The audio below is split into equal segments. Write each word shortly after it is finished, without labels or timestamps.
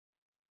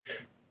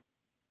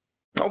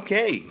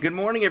Okay, good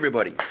morning,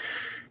 everybody.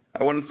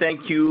 I want to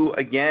thank you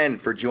again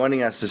for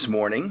joining us this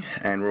morning,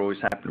 and we're always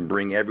happy to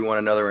bring everyone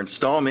another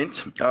installment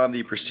of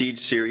the Prestige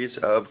series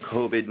of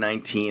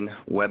COVID-19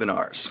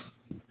 webinars.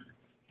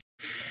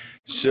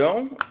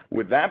 So,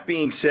 with that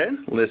being said,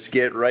 let's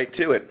get right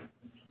to it.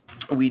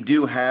 We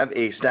do have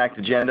a stacked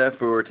agenda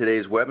for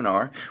today's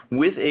webinar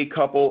with a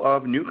couple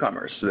of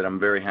newcomers that I'm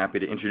very happy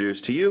to introduce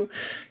to you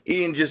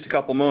in just a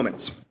couple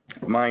moments.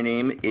 My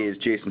name is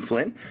Jason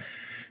Flynn,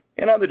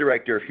 and I'm the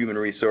Director of Human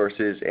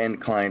Resources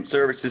and Client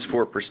Services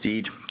for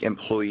Prestige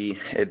Employee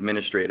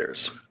Administrators.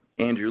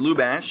 Andrew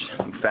Lubash,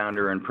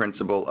 founder and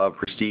principal of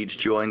Prestige,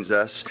 joins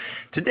us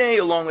today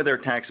along with our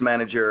tax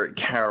manager,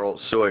 Carol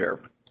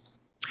Sawyer.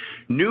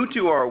 New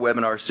to our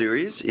webinar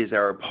series is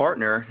our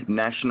partner,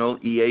 National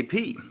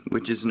EAP,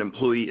 which is an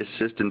employee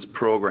assistance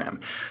program.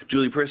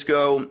 Julie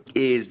Prisco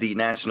is the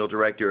National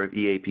Director of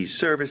EAP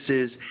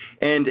Services,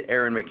 and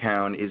Erin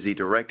McCown is the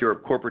Director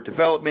of Corporate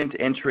Development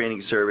and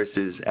Training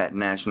Services at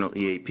National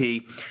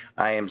EAP.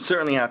 I am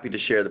certainly happy to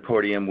share the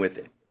podium with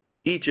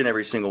each and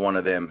every single one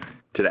of them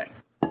today.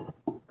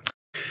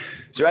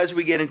 So as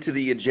we get into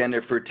the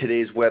agenda for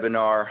today's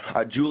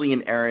webinar, Julie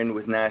and Erin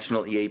with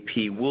National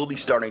EAP will be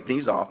starting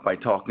things off by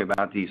talking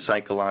about the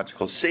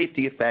psychological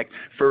safety effect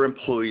for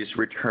employees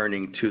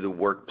returning to the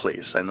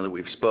workplace. I know that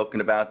we've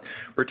spoken about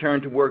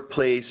return to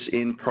workplace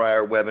in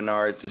prior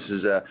webinars. This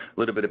is a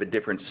little bit of a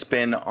different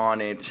spin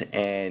on it,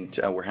 and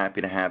we're happy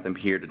to have them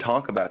here to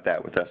talk about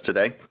that with us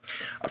today.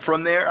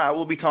 From there, I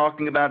will be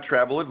talking about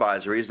travel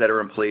advisories that are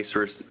in place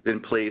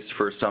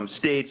for some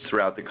states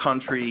throughout the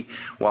country,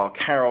 while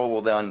Carol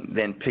will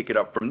then pick it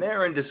up from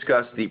there and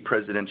discuss the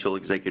presidential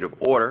executive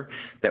order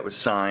that was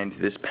signed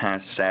this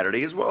past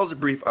Saturday, as well as a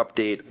brief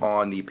update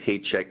on the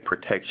Paycheck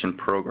Protection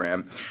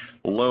Program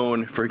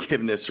loan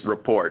forgiveness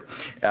report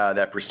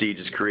that Prestige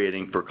is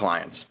creating for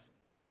clients.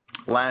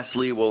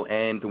 Lastly, we'll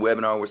end the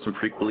webinar with some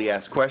frequently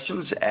asked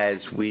questions, as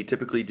we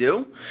typically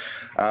do.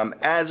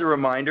 As a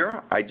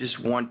reminder, I just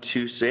want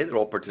to say that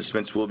all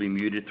participants will be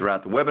muted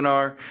throughout the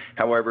webinar.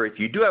 However, if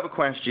you do have a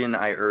question,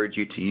 I urge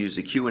you to use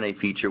the Q&A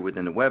feature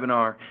within the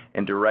webinar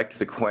and direct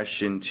the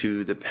question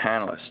to the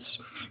panelists.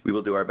 We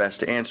will do our best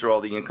to answer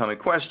all the incoming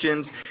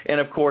questions, and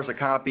of course, a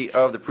copy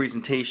of the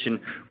presentation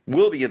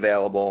will be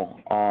available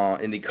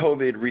in the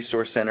COVID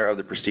Resource Center of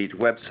the Prestige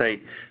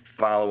website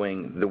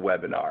following the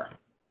webinar.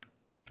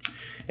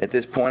 At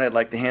this point, I'd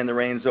like to hand the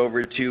reins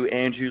over to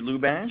Andrew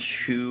Lubash,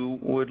 who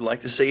would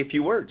like to say a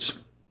few words.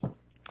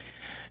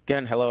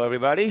 Again, hello,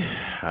 everybody.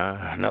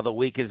 Another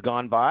week has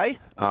gone by.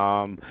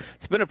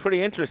 It's been a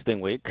pretty interesting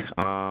week.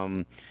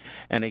 And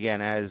again,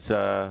 as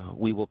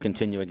we will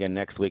continue again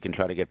next week and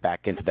try to get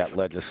back into that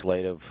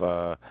legislative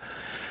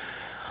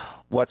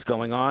what's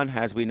going on.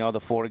 As we know,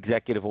 the 4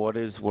 executive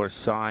orders were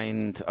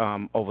signed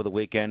over the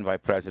weekend by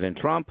President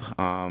Trump.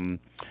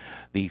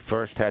 The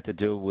first had to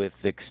do with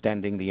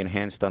extending the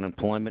enhanced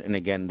unemployment, and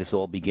again, this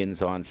all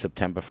begins on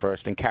September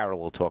 1st, and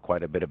Carol will talk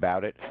quite a bit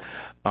about it.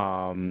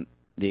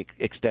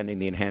 Extending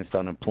the enhanced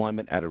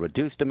unemployment at a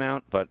reduced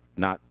amount, but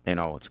not,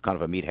 it's kind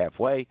of a meet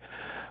halfway.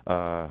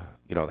 The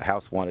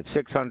House wanted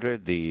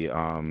 600, the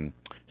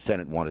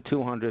Senate wanted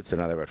 200, so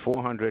now they're at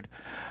 400.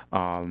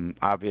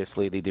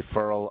 Obviously, the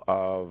deferral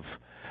of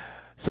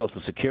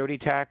Social Security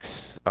tax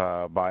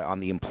on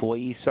the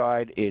employee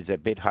side is a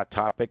big hot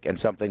topic and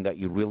something that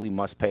you really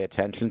must pay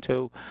attention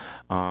to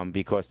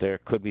because there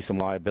could be some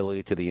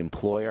liability to the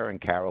employer,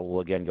 and Carol will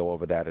again go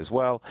over that as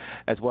well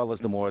as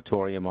the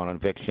moratorium on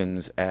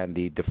evictions and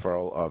the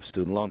deferral of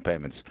student loan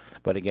payments.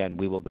 But again,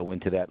 we will go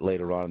into that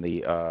later on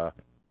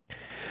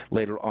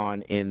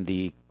in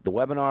the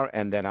webinar,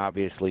 and then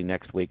obviously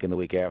next week and the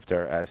week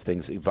after, as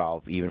things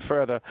evolve even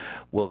further,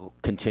 we'll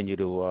continue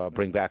to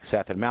bring back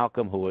Seth and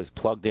Malcolm, who is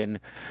plugged in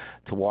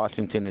to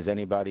Washington as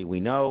anybody we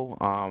know,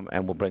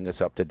 and will bring us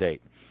up to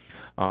date.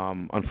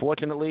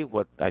 Unfortunately,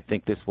 what I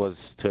think this was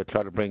to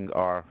try to bring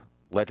our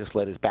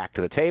legislators back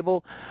to the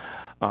table,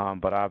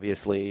 but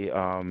obviously,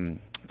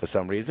 for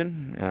some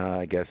reason,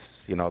 I guess,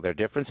 their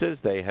differences,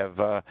 they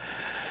have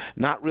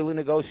not really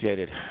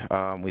negotiated.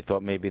 We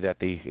thought maybe that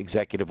the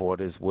executive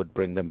orders would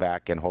bring them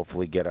back and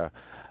hopefully get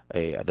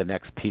the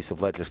next piece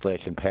of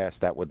legislation passed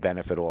that would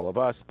benefit all of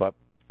us, but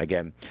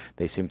again,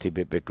 they seem to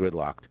be a bit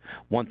gridlocked.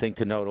 One thing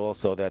to note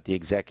also that the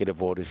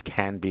executive orders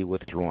can be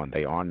withdrawn.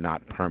 They are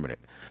not permanent,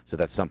 so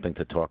that's something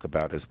to talk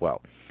about as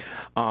well.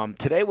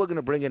 Today we're going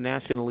to bring in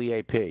National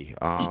EAP.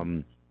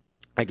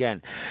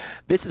 Again,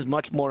 this is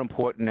much more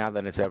important now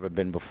than it's ever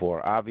been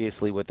before.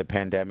 Obviously, with the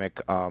pandemic,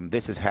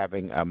 this is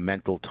having a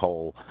mental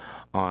toll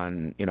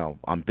on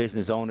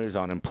business owners,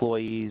 on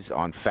employees,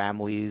 on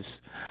families,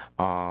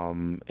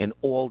 in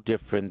all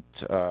different,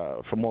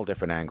 from all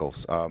different angles.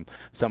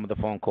 Some of the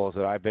phone calls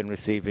that I've been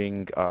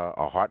receiving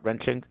are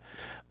heart-wrenching.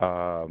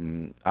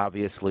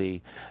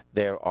 Obviously,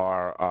 there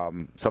are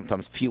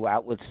sometimes few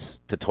outlets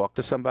to talk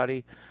to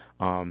somebody.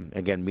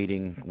 Again,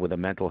 meeting with a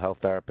mental health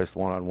therapist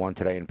one-on-one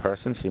today in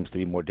person seems to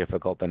be more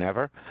difficult than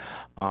ever.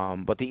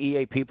 But the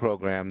EAP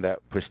program that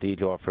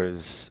Prestige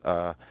offers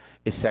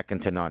is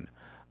second to none.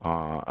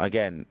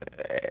 Again,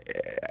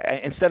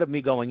 instead of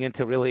me going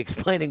into really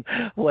explaining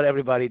what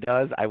everybody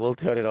does, I will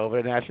turn it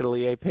over to National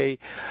EAP.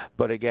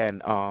 But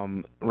again,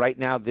 right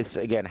now, this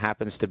again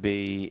happens to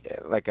be,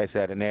 like I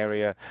said, an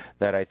area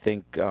that I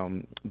think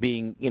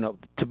being,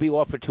 to be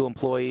offered to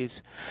employees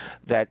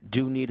that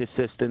do need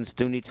assistance,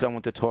 do need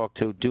someone to talk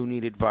to, do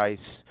need advice.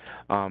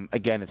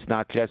 Again, it's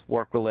not just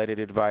work-related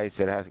advice.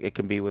 It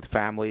can be with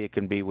family. It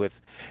can be with,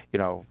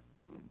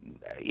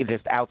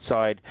 just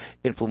outside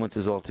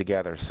influences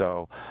altogether.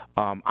 So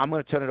I'm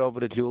going to turn it over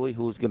to Julie,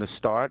 who's going to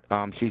start.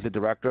 She's the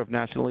director of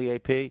National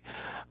EAP.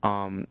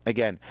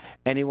 Again,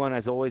 anyone,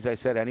 as always I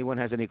said, anyone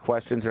has any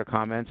questions or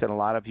comments, and a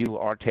lot of you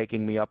are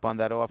taking me up on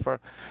that offer.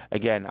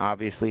 Again,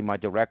 obviously, my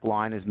direct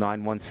line is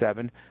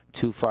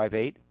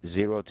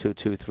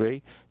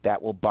 917-258-0223. That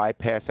will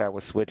bypass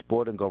our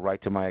switchboard and go right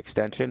to my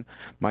extension.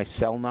 My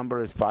cell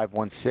number is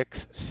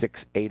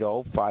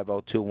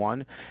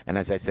 516-680-5021. And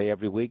as I say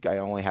every week, I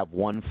only have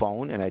one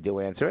phone, and I do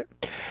answer it.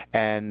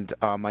 And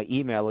my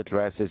email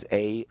address is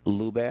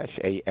alubash,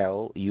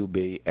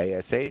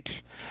 A-L-U-B-A-S-H,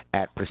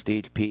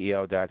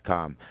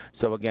 @prestigepeo.com.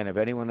 So again, if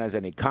anyone has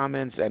any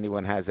comments,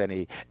 anyone has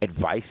any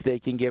advice they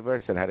can give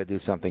us on how to do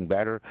something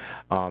better,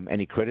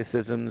 any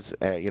criticisms,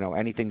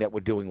 anything that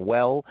we're doing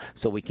well,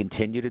 so we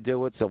continue to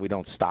do it, so we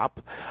don't stop.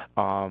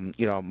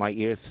 My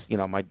ears,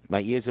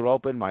 my ears are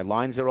open, my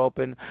lines are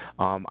open.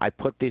 I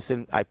put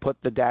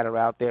the data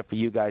out there for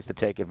you guys to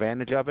take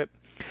advantage of it.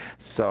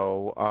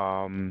 So,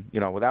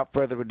 without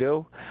further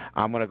ado,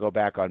 I'm going to go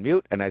back on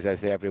mute, and as I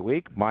say every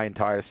week, my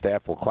entire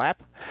staff will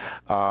clap.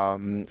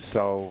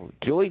 So,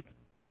 Julie,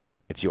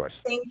 it's yours.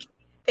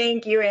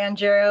 Thank you,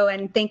 Andrew,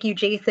 and thank you,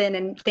 Jason,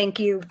 and thank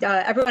you,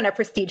 everyone at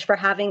Prestige, for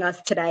having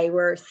us today.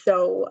 We're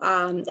so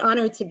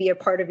honored to be a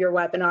part of your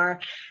webinar,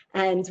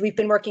 and we've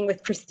been working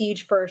with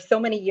Prestige for so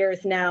many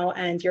years now,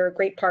 and you're a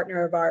great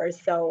partner of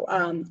ours, so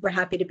we're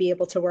happy to be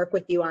able to work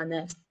with you on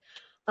this.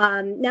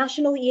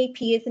 National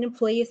EAP is an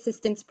employee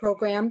assistance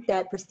program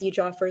that Prestige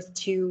offers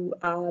to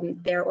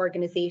their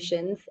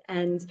organizations,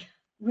 and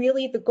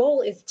really the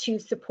goal is to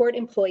support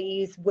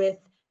employees with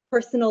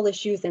personal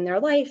issues in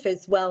their life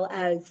as well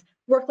as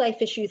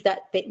work-life issues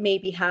that they may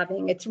be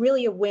having. It's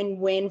really a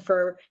win-win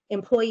for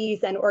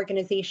employees and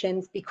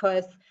organizations,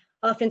 because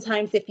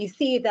oftentimes if you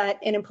see that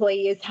an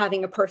employee is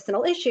having a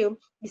personal issue,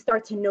 you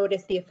start to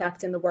notice the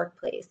effect in the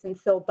workplace. And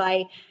so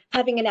by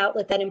having an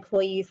outlet that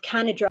employees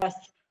can address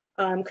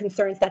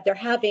concerns that they're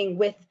having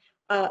with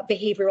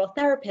behavioral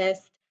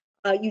therapists,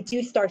 you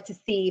do start to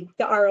see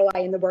the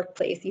ROI in the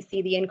workplace. You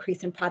see the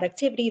increase in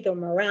productivity, the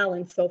morale,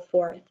 and so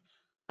forth.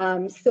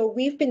 So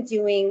we've been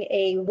doing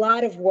a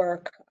lot of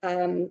work,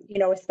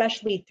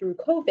 especially through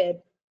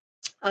COVID,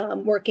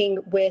 working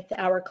with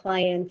our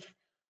clients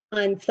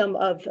on some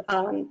of,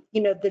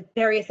 the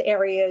various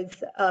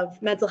areas of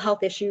mental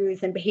health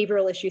issues and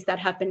behavioral issues that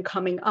have been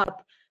coming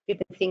up. We've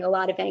been seeing a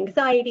lot of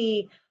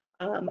anxiety,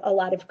 a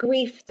lot of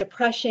grief,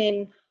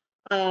 depression,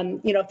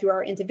 through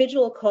our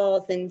individual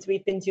calls, and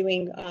we've been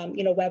doing,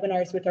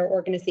 webinars with our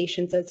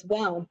organizations as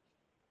well.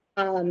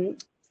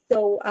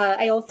 So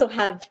I also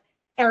have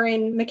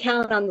Erin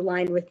McCown on the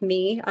line with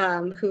me,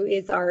 who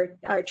is our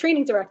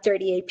training director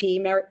at EAP.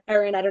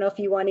 Erin, I don't know if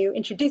you want to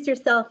introduce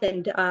yourself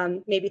and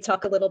maybe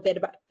talk a little bit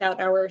about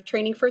our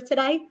training for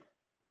today.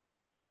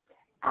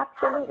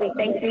 Absolutely.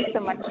 Thank you so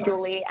much,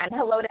 Julie. And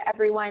hello to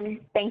everyone.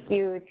 Thank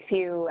you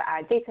to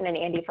Jason and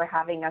Andy for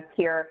having us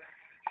here.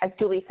 As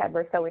Julie said,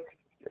 we're so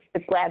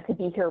glad to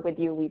be here with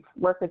you. We've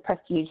worked with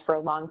Prestige for a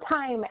long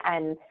time,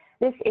 and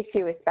this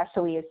issue,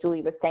 especially as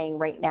Julie was saying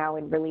right now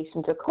in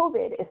relation to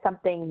COVID, is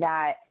something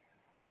that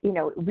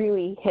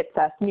really hits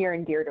us near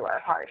and dear to our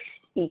hearts,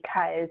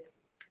 because,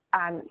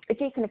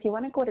 Jason, if you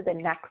want to go to the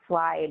next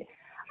slide,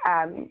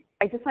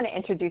 I just want to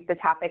introduce the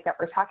topic that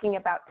we're talking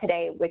about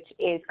today, which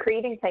is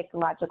creating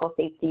psychological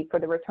safety for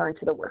the return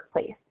to the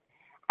workplace.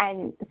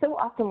 And so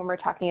often when we're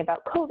talking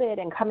about COVID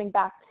and coming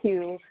back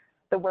to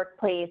the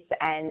workplace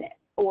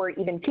or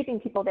even keeping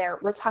people there,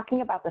 we're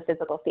talking about the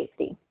physical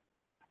safety.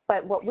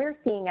 But what we're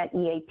seeing at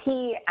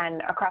EAP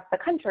and across the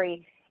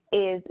country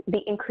is the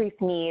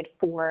increased need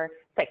for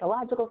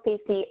psychological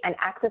safety and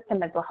access to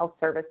mental health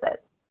services.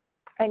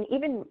 And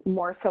even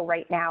more so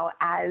right now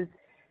as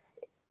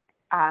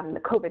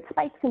the COVID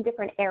spikes in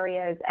different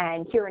areas,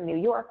 and here in New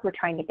York, we're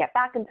trying to get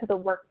back into the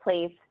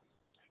workplace.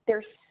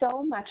 There's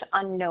so much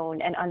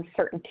unknown and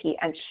uncertainty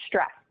and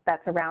stress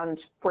that's around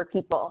for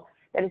people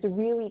that is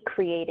really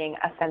creating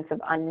a sense of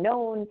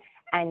unknown,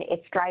 and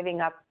it's driving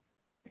up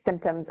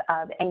symptoms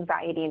of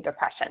anxiety and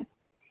depression.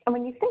 And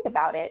when you think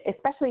about it,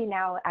 especially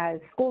now as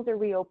schools are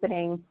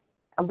reopening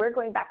and we're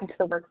going back into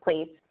the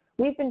workplace,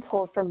 we've been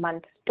told for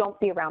months, don't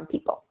be around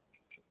people.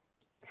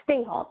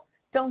 Stay home.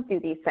 Don't do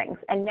these things.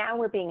 And now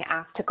we're being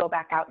asked to go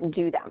back out and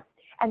do them.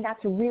 And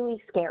that's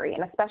really scary,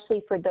 and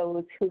especially for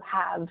those who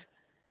have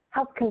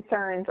health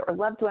concerns or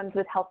loved ones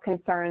with health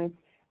concerns,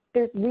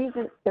 there's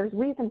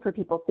reason for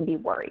people to be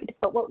worried.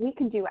 But what we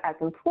can do as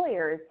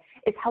employers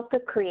is help to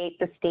create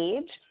the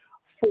stage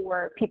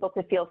for people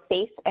to feel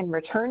safe and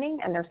returning,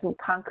 and there's some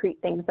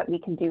concrete things that we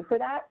can do for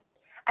that.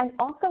 and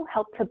also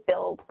help to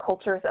build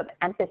cultures of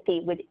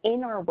empathy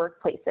within our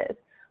workplaces.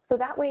 So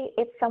that way,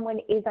 if someone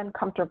is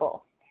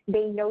uncomfortable,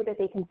 they know that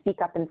they can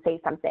speak up and say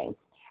something,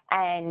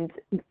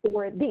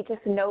 or they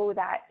just know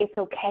that it's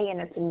okay and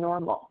it's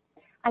normal.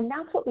 And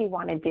that's what we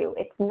want to do.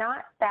 It's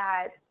not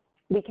that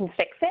we can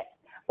fix it,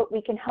 but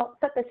we can help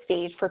set the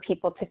stage for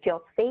people to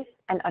feel safe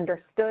and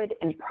understood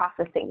in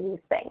processing these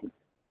things.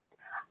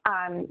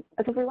 So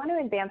if we want to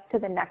advance to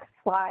the next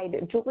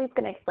slide, Julie's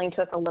going to explain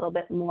to us a little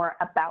bit more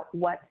about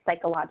what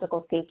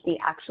psychological safety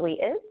actually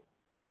is.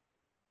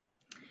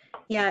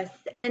 Yes,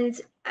 and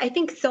I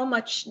think so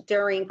much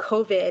during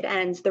COVID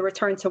and the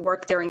return to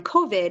work during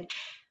COVID,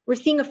 we're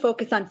seeing a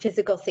focus on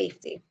physical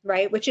safety,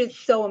 right? Which is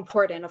so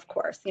important, of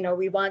course. You know,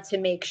 we want to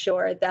make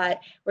sure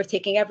that we're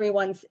taking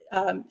everyone's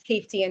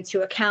safety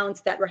into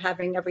account, that we're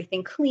having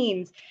everything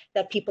cleaned,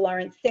 that people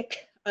aren't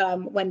sick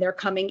when they're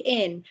coming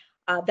in,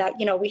 that,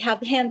 you know, we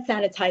have hand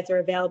sanitizer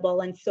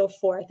available and so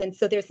forth. And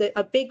so there's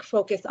a big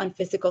focus on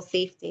physical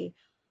safety.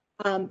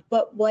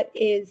 But what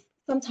is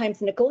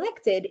sometimes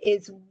neglected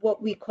is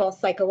what we call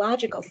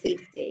psychological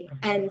safety.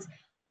 And,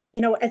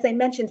 you know, as I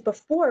mentioned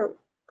before,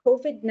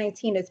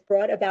 COVID-19 has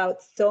brought about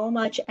so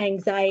much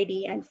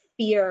anxiety and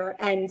fear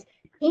and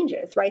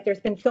changes, right? There's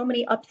been so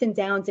many ups and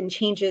downs and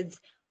changes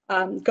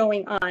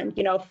going on,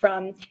 you know,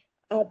 from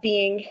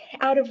being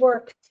out of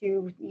work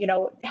to, you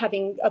know,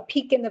 having a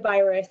peak in the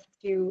virus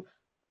to,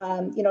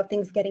 you know,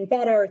 things getting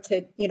better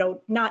to, you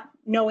know, not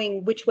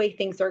knowing which way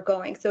things are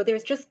going. So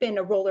there's just been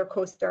a roller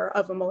coaster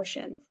of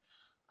emotions.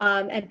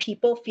 And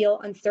people feel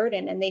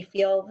uncertain and they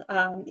feel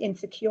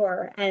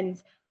insecure.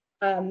 And,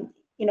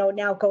 you know,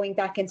 now going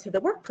back into the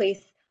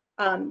workplace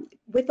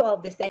with all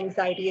of this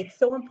anxiety, it's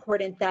so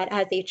important that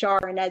as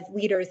HR and as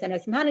leaders and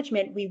as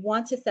management, we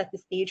want to set the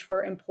stage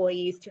for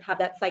employees to have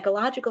that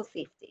psychological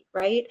safety,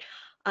 right?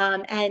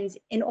 And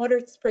in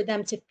order for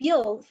them to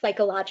feel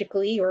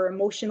psychologically or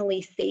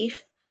emotionally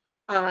safe,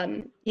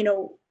 you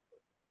know,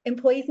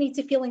 employees need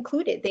to feel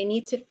included. They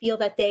need to feel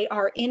that they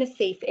are in a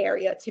safe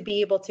area to be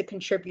able to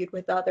contribute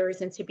with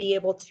others and to be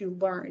able to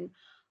learn.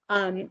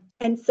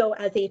 And so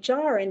as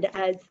HR and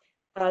as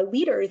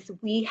leaders,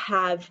 we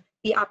have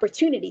the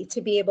opportunity to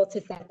be able to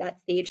set that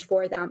stage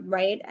for them,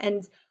 right?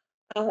 And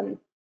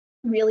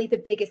really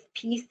the biggest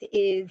piece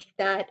is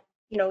that,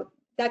 you know,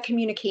 that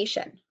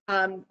communication,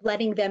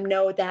 letting them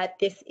know that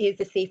this is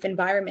a safe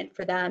environment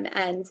for them.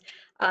 And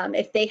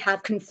if they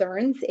have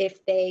concerns,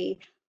 if they,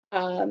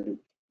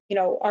 you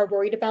know, are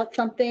worried about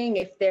something,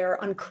 if they're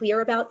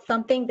unclear about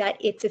something, that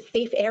it's a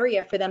safe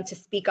area for them to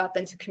speak up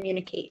and to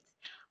communicate.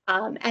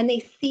 And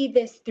they see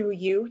this through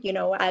you, you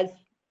know, as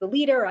the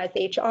leader, as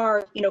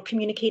HR, you know,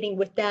 communicating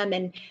with them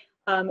and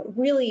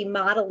really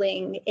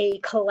modeling a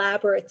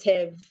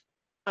collaborative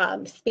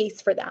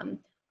space for them,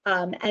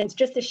 and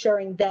just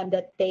assuring them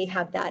that they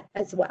have that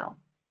as well.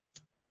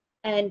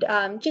 And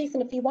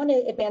Jason, if you want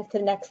to advance to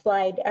the next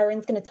slide,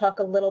 Erin's going to talk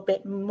a little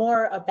bit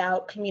more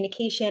about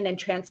communication and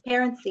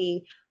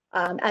transparency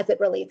as it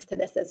relates to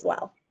this as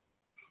well.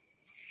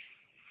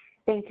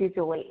 Thank you,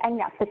 Julie. And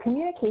yes, the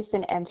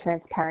communication and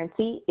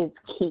transparency is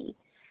key.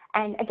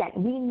 And again,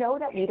 we know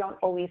that we don't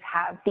always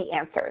have the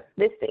answers.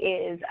 This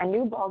is a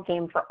new ball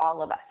game for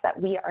all of us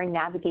that we are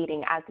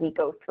navigating as we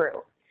go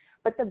through.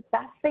 But the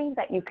best thing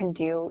that you can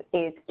do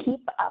is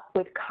keep up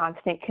with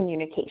constant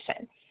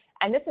communication.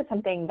 And this is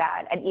something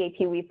that at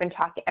EAP we've been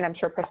talking, and I'm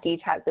sure Prestige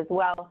has as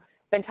well,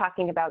 been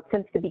talking about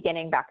since the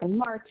beginning back in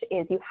March,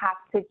 is you have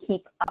to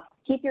keep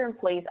your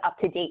employees up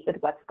to date with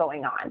what's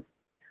going on.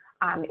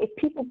 If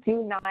people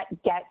do not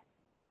get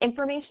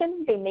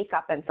information, they make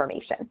up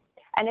information.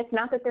 And it's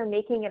not that they're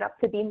making it up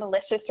to be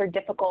malicious or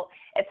difficult,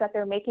 it's that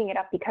they're making it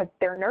up because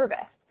they're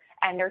nervous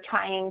and they're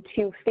trying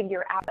to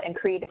figure out and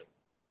create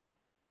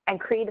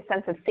a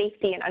sense of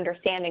safety and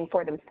understanding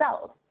for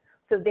themselves.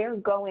 So they're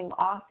going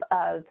off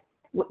of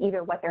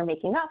either what they're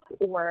making up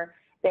or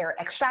they're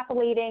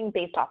extrapolating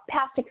based off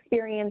past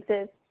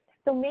experiences.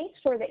 So make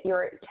sure that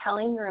you're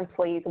telling your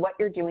employees what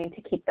you're doing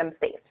to keep them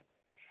safe.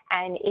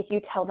 And if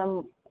you tell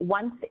them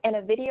once in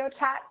a video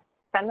chat,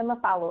 send them a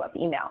follow-up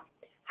email.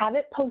 Have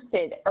it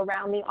posted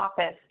around the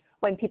office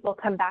when people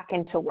come back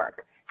into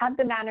work. Have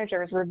the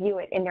managers review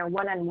it in their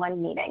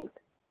one-on-one meetings.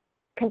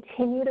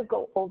 Continue to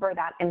go over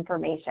that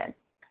information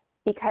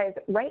because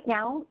right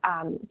now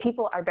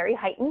people are very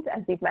heightened,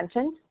 as we've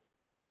mentioned,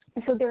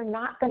 so they're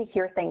not going to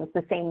hear things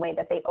the same way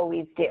that they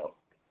always do.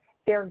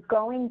 They're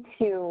going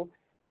to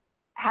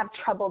have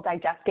trouble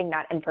digesting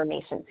that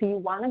information. So you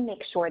want to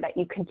make sure that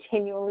you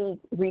continually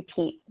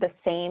repeat the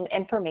same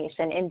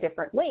information in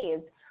different ways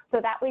so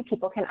that way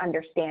people can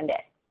understand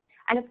it.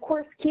 And of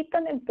course, keep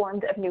them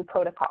informed of new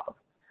protocols.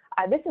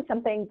 This is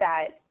something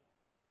that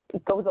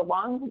goes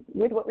along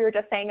with what we were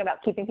just saying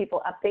about keeping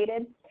people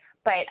updated,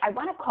 but I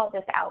want to call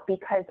this out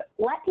because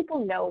let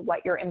people know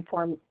what your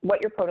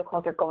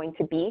protocols are going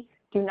to be.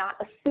 Do not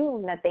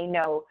assume that they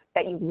know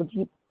that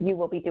you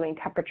will be doing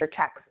temperature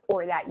checks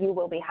or that you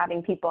will be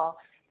having people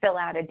fill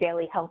out a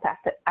daily health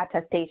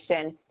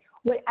attestation.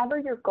 Whatever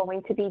you're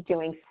going to be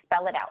doing,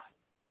 spell it out.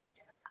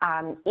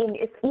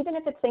 Even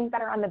if it's things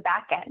that are on the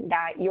back end,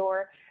 that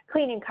your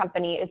cleaning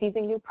company is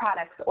using new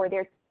products or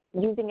they're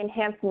using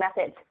enhanced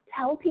methods,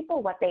 tell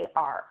people what they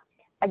are.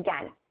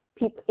 Again,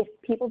 if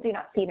people do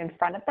not see it in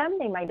front of them,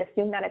 they might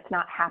assume that it's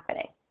not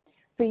happening.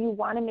 So you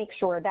want to make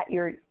sure that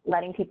you're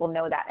letting people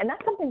know that. And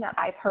that's something that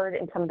I've heard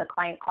in some of the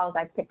client calls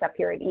I've picked up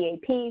here at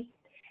EAP,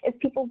 is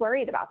people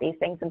worried about these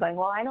things and going,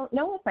 well, I don't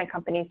know if my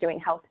company is doing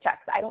health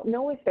checks. I don't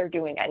know if they're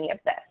doing any of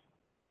this.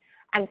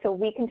 And so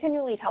we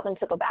continually tell them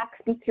to go back,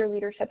 speak to your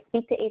leadership,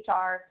 speak to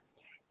HR,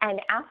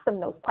 and ask them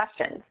those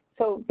questions.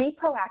 So be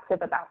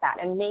proactive about that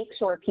and make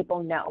sure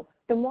people know.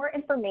 The more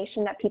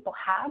information that people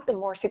have, the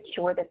more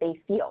secure that they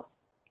feel.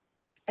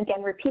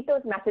 Again, repeat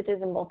those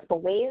messages in multiple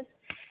ways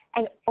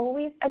and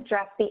always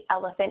address the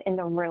elephant in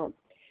the room.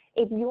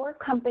 If your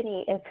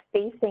company is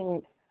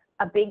facing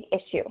a big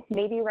issue,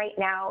 maybe right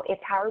now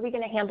it's how are we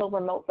going to handle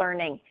remote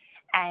learning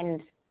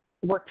and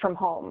work from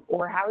home,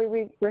 or how are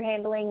we're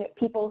handling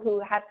people who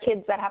have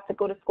kids that have to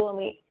go to school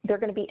and they're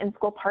going to be in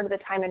school part of the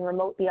time and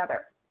remote the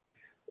other.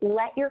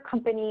 Let your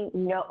company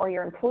know, or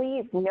your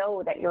employees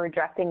know, that you're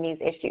addressing these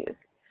issues.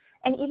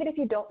 And even if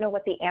you don't know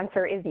what the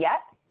answer is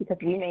yet, because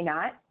you may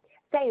not,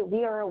 say,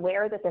 we are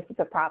aware that this is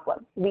a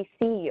problem. We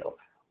see you.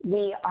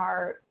 We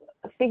are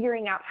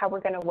figuring out how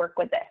we're going to work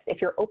with this.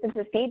 If you're open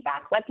to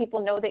feedback, let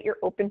people know that you're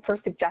open for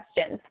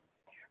suggestions.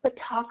 But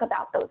talk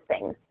about those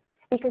things,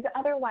 because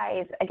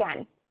otherwise,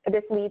 again,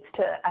 this leads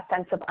to a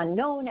sense of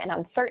unknown and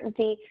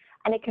uncertainty,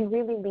 and it can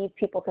really lead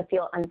people to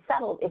feel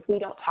unsettled if we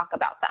don't talk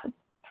about them.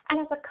 And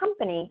as a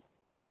company,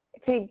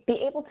 to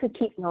be able to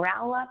keep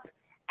morale up,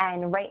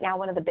 and right now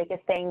one of the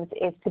biggest things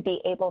is to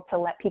be able to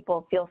let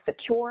people feel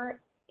secure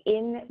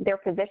in their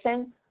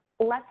position,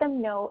 let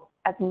them know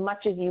as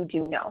much as you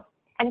do know.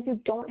 And if you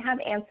don't have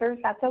answers,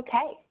 that's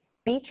okay.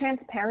 Be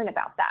transparent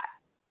about that.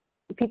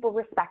 People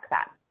respect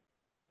that.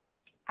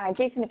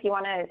 Jason, if you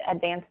want to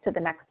advance to the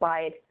next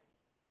slide.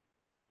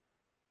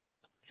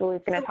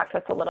 Julie's going to talk to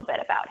us a little bit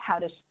about how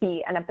to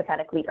be an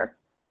empathetic leader.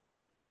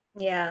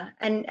 Yeah,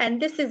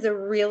 and this is a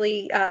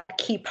really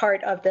key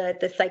part of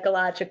the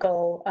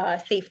psychological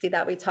safety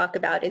that we talk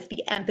about, is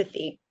the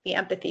empathy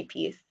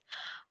piece,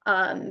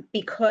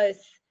 because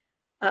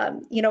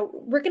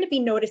we're going to be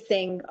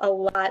noticing a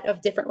lot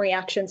of different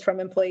reactions from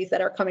employees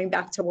that are coming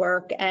back to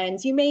work,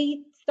 and you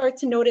may start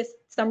to notice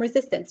some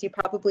resistance. You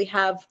probably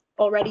have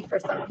already for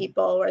some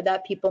people, or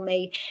that people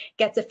may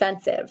get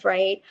defensive,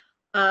 right?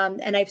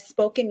 And I've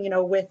spoken,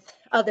 with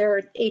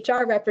other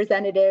HR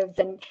representatives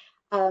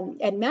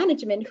and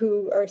management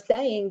who are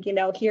saying,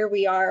 here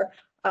we are,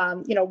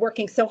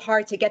 working so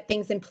hard to get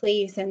things in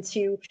place and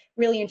to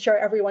really ensure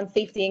everyone's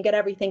safety and get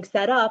everything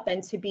set up,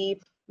 and to be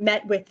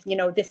met with,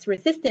 this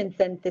resistance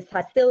and this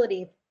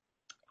hostility,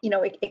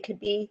 it could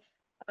be,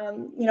 a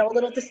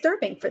little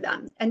disturbing for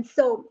them. And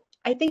so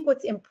I think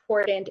what's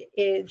important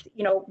is,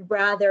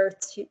 rather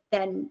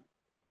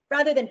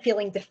than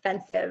feeling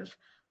defensive,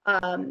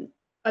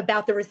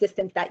 about the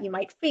resistance that you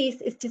might face,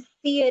 is to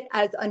see it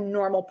as a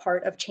normal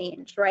part of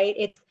change, right?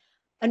 It's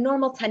a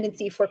normal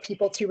tendency for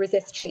people to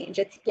resist change.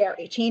 It's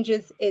scary. Change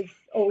is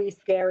always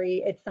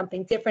scary. It's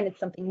something different. It's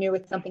something new.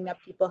 It's something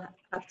that people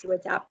have to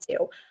adapt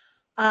to.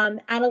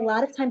 And a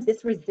lot of times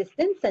this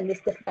resistance and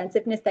this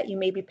defensiveness that you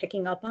may be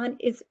picking up on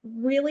is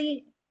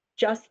really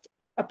just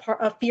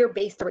a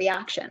fear-based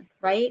reaction,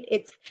 right?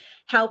 It's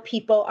how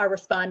people are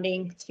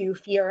responding to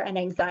fear and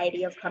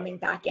anxiety of coming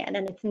back in,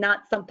 and it's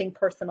not something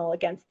personal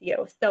against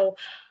you. So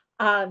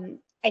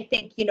I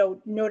think,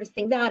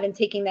 noticing that and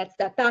taking that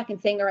step back and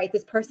saying, all right,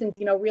 this person's,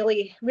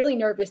 really, really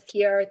nervous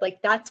here.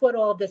 Like, that's what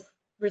all this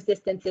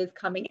resistance is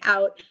coming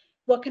out.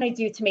 What can I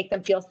do to make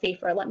them feel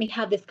safer? Let me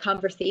have this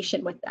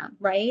conversation with them,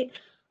 right?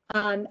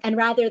 And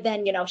rather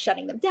than,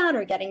 shutting them down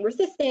or getting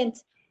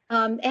resistant,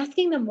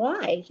 asking them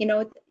why,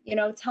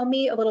 tell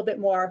me a little bit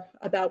more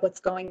about what's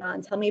going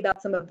on. Tell me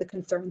about some of the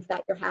concerns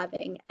that you're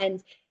having,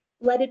 and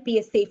let it be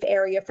a safe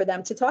area for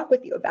them to talk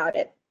with you about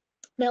it.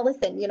 Now,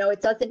 listen,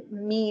 it doesn't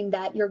mean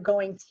that you're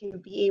going to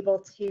be able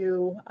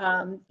to,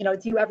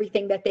 do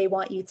everything that they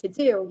want you to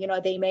do.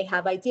 They may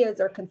have ideas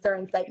or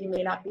concerns that you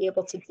may not be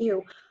able to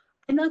do,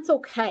 and that's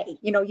okay.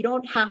 You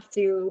don't have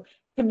to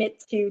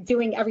commit to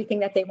doing everything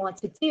that they want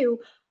to do.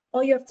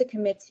 All you have to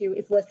commit to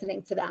is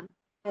listening to them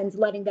and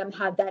letting them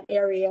have that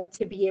area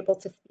to be able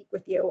to speak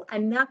with you.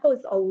 And that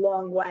goes a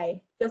long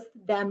way. Just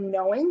them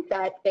knowing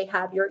that they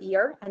have your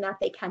ear and that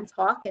they can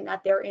talk and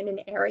that they're in an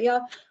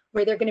area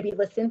where they're going to be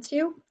listened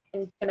to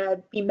and going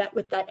to be met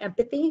with that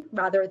empathy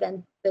rather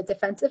than the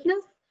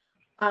defensiveness,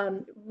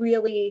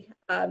 really,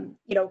 can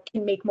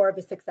make more of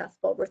a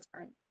successful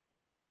return.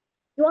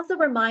 You also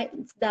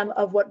remind them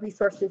of what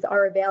resources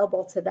are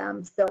available to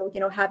them. So,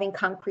 having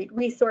concrete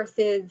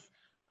resources,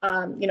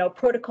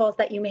 protocols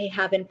that you may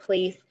have in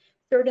place.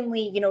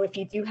 Certainly, if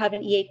you do have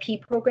an EAP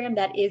program,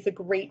 that is a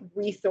great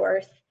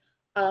resource,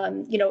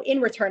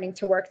 in returning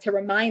to work, to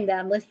remind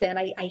them, listen,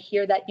 I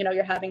hear that,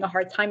 you're having a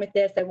hard time with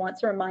this. I want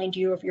to remind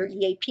you of your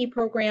EAP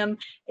program.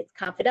 It's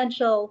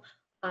confidential.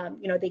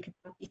 They can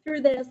talk you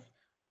through this.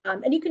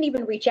 And you can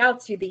even reach out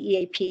to the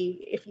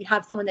EAP if you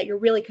have someone that you're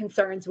really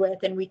concerned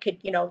with, and we could,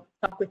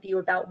 talk with you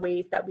about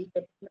ways that we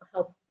could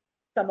help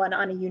someone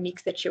on a unique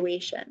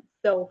situation.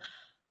 So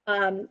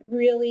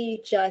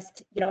really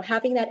just,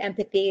 having that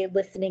empathy,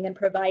 listening, and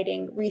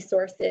providing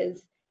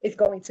resources is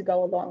going to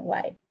go a long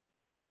way.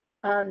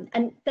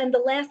 And then the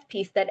last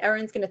piece that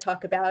Erin's going to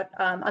talk about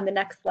on the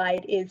next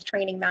slide is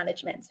training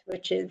management,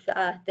 which is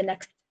the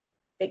next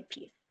big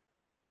piece.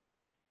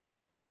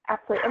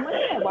 Absolutely. And one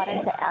thing I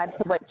wanted to add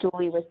to what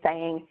Julie was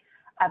saying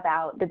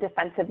about the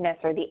defensiveness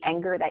or the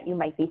anger that you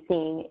might be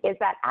seeing is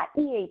that at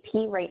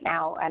EAP right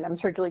now, and I'm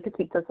sure Julie could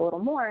speak to this a little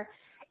more,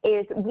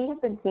 is we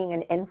have been seeing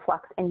an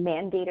influx in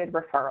mandated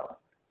referrals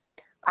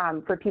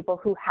for people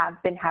who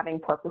have been having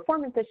poor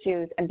performance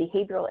issues and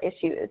behavioral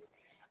issues.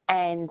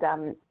 And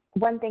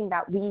one thing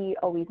that we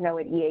always know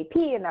at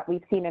EAP and that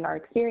we've seen in our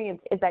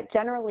experience is that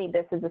generally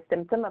this is a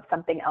symptom of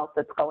something else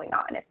that's going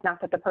on. It's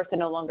not that the person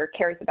no longer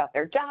cares about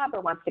their job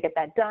or wants to get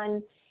that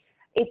done.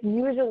 It's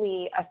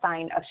usually a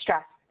sign of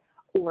stress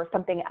or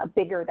something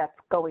bigger that's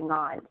going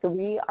on. So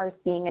we are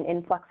seeing an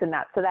influx in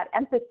that. So that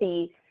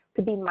empathy,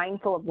 to be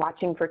mindful of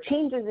watching for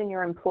changes in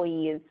your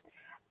employees,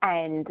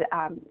 and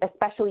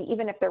especially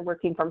even if they're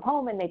working from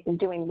home and they've been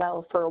doing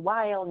well for a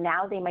while,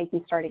 now they might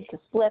be starting to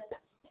slip.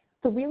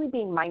 So really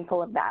being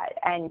mindful of that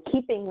and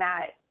keeping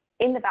that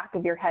in the back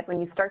of your head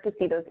when you start to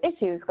see those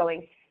issues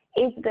going,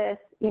 is this,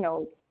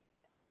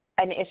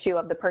 an issue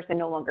of the person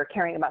no longer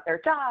caring about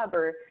their job,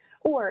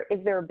 or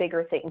is there a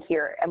bigger thing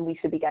here and we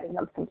should be getting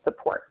them some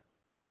support?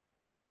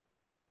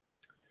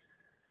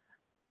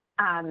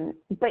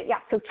 But yeah,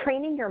 so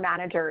training your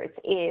managers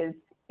is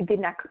the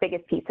next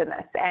biggest piece in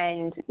this,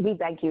 and we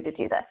beg you to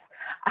do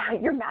this.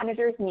 Your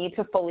managers need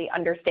to fully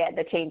understand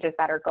the changes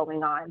that are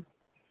going on.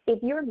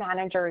 If your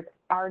managers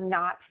are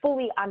not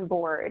fully on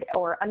board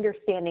or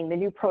understanding the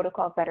new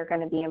protocols that are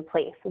going to be in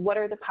place, what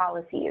are the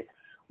policies?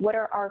 What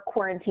are our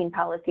quarantine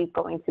policies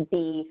going to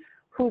be?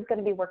 Who's going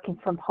to be working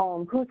from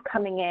home? Who's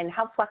coming in?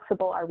 How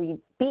flexible are we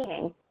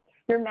being?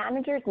 Your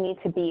managers need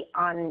to be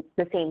on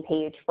the same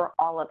page for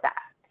all of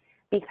that,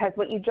 because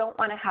what you don't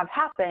want to have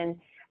happen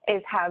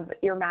is have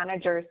your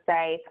managers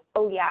say,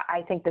 oh yeah,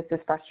 I think this is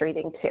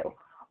frustrating too.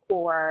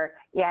 Or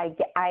yeah,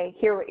 I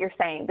hear what you're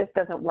saying, this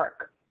doesn't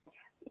work.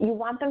 You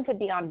want them to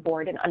be on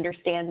board and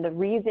understand the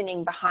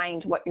reasoning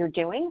behind what you're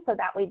doing, so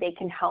that way they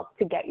can help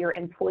to get your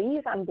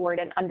employees on board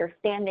and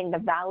understanding the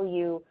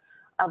value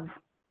of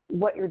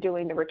what you're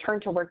doing, the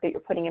return to work that you're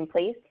putting in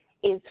place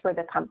is for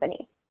the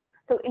company.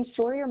 So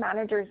ensure your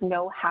managers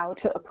know how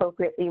to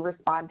appropriately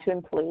respond to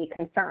employee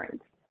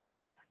concerns.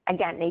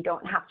 Again, they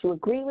don't have to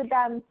agree with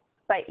them,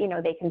 but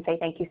they can say,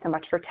 thank you so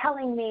much for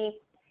telling me.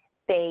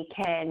 They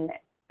can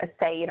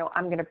say,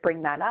 I'm going to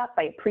bring that up.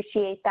 I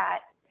appreciate that.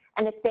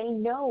 And if they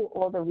know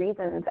all the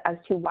reasons as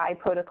to why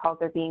protocols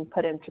are being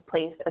put into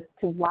place, as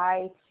to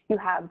why you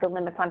have the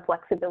limits on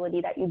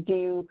flexibility that you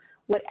do,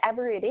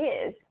 whatever it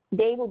is,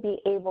 they will be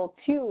able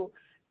to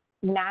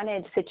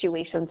manage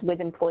situations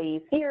with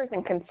employees' fears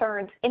and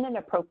concerns in an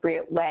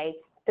appropriate way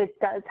that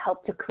does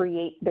help to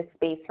create this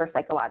space for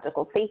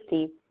psychological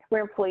safety,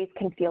 where employees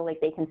can feel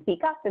like they can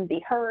speak up and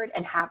be heard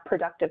and have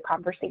productive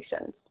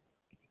conversations.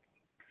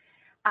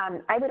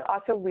 I would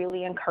also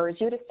really encourage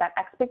you to set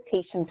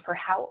expectations for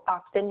how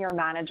often your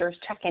managers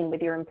check in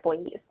with your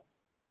employees.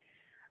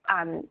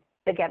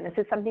 Again, this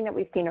is something that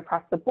we've seen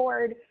across the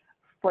board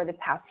for the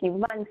past few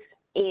months,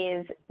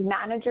 is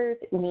managers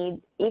need,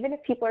 even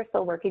if people are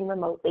still working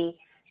remotely,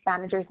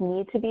 managers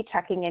need to be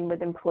checking in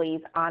with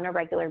employees on a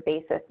regular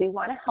basis. We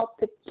want to help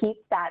to keep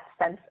that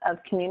sense of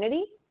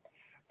community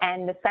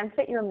and the sense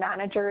that your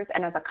managers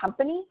and as a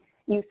company,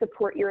 you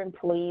support your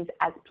employees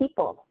as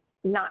people,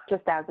 not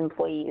just as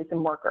employees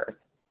and workers.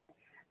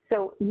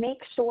 So make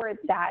sure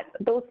that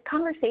those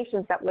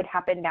conversations that would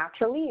happen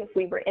naturally if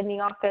we were in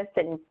the office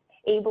and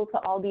able to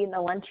all be in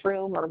the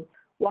lunchroom or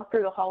walk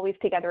through the hallways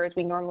together as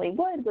we normally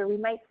would, where we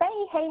might say,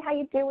 hey, how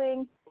you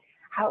doing?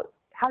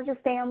 How's your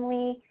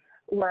family?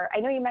 Or I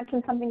know you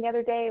mentioned something the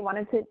other day,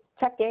 wanted to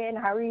check in,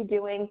 how are you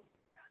doing?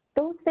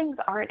 Those things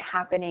aren't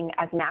happening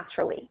as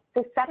naturally.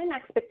 So set an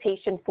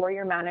expectation for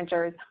your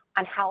managers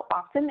on how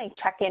often they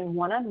check in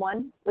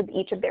one-on-one with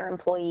each of their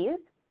employees,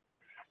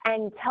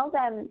 and tell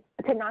them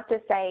to not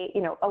just say,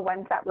 oh,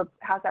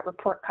 how's that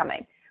report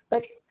coming?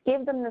 But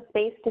give them the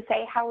space to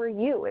say, how are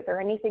you? Is there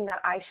anything that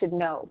I should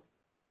know?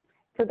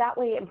 So that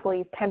way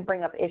employees can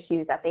bring up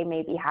issues that they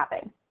may be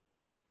having.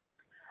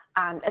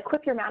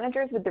 Equip your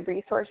managers with the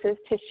resources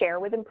to share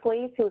with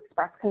employees who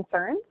express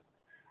concerns.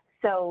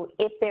 So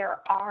if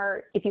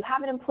you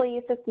have an employee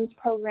assistance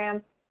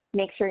program,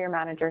 make sure your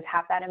managers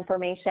have that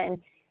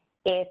information.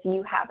 If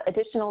you have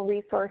additional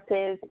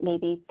resources,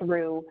 maybe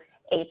through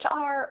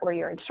HR or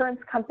your insurance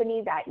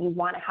company that you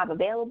want to have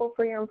available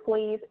for your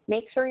employees,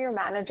 make sure your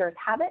managers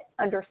have it,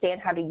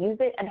 understand how to use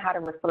it, and how to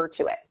refer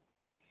to it.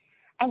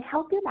 And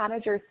help your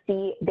managers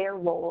see their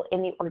role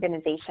in the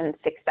organization's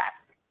success.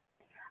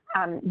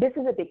 This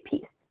is a big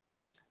piece.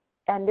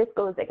 And this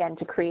goes, again,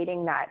 to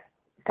creating that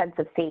sense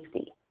of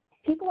safety.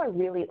 People are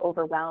really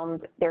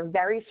overwhelmed. They're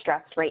very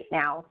stressed right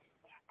now.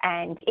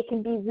 And it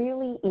can be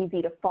really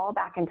easy to fall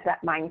back into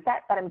that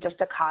mindset that I'm just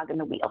a cog in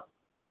the wheel.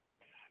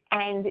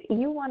 And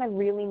you want to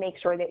really make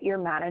sure that your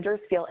managers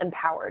feel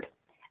empowered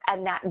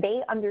and that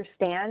they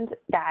understand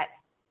that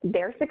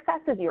their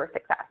success is your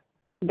success.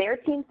 Their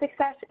team's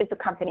success is the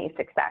company's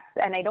success.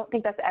 And I don't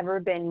think that's ever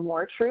been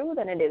more true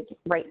than it is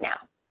right now.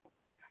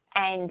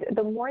 And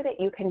the more that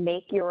you can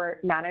make your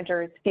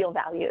managers feel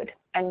valued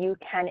and you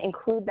can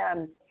include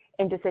them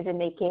in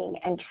decision-making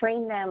and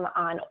train them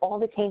on all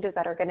the changes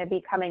that are going to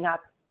be coming up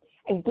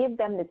and give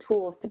them the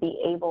tools to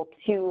be able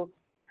to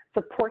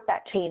support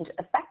that change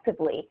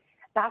effectively,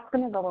 that's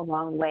going to go a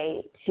long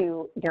way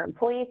to your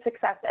employee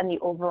success and the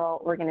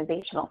overall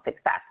organizational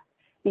success,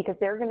 because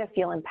they're going to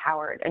feel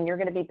empowered and you're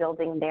going to be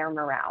building their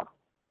morale.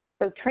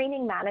 So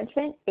training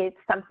management is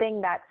something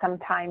that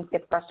sometimes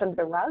gets brushed under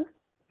the rug,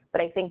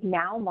 but I think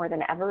now more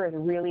than ever is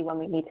really when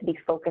we need to be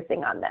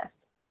focusing on this.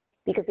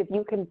 Because if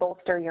you can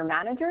bolster your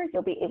managers,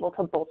 you'll be able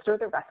to bolster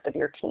the rest of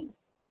your team.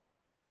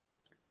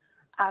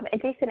 And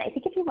Jason, I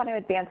think if you want to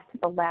advance to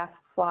the last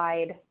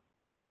slide.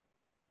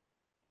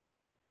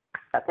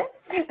 That's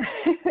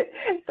it.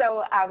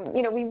 So,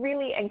 we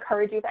really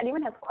encourage you, if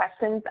anyone has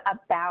questions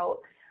about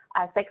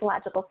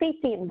psychological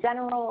safety in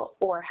general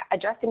or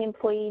addressing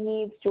employee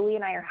needs, Julie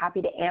and I are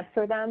happy to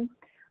answer them.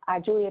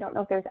 Julie, I don't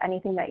know if there's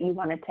anything that you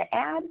wanted to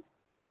add.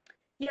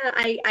 Yeah,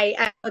 I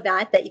echo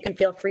that you can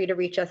feel free to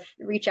reach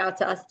out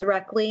to us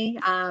directly.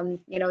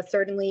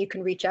 Certainly you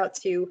can reach out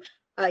to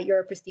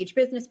your Prestige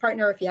business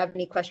partner if you have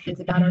any questions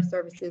about our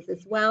services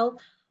as well.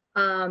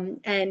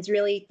 And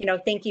really,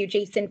 thank you,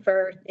 Jason,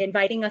 for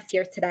inviting us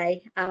here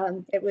today.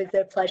 It was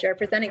a pleasure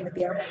presenting with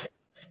you.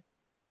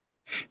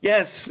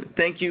 Yes,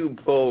 thank you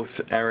both,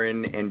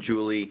 Erin and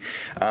Julie.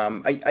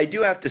 I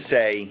do have to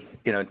say,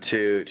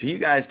 to you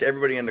guys, to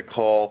everybody on the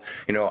call,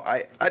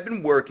 I've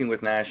been working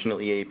with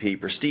National EAP.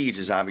 Prestige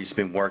has obviously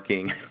been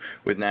working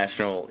with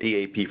National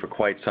EAP for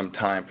quite some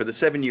time. For the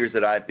 7 years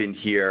that I've been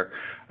here,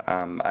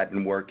 I've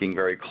been working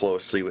very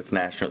closely with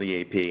National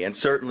EAP, and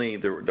certainly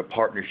the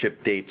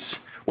partnership dates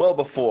well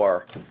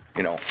before,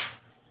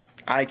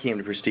 I came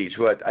to Prestige.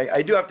 But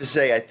I do have to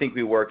say, I think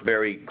we work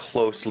very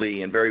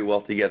closely and very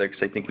well together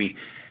because I think we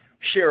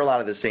share a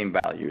lot of the same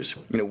values.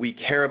 We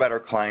care about our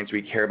clients,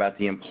 we care about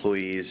the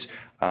employees.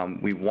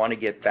 We want to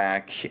get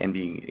back and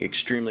be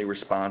extremely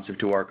responsive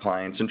to our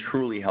clients and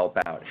truly help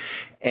out.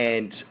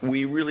 And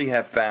we really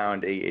have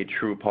found a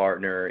true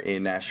partner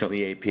in National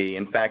EAP.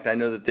 In fact, I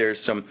know that there's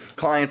some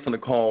clients on the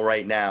call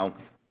right now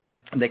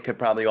that could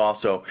probably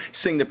also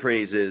sing the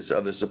praises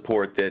of the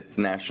support that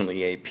National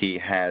EAP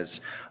has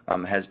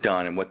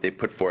done and what they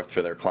put forth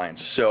for their clients.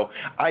 So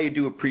I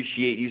do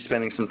appreciate you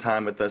spending some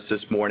time with us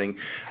this morning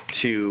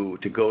to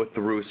go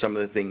through some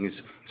of the things,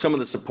 some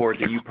of the support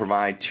that you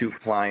provide to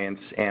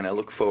clients, and I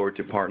look forward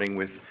to partnering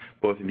with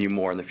both of you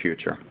more in the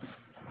future.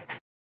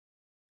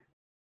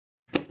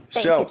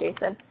 Thank you,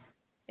 Jason.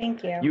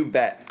 Thank you. You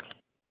bet.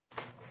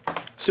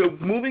 So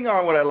moving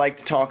on, what I'd like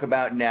to talk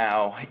about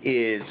now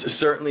is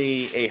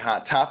certainly a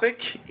hot topic.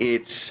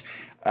 It's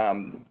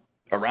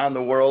around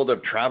the world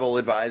of travel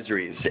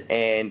advisories.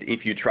 And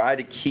if you try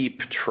to keep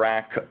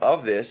track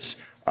of this,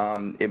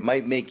 it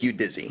might make you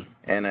dizzy.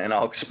 And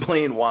I'll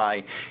explain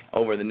why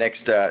over the next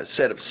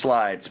set of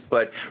slides.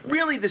 But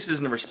really, this is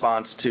in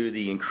response to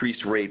the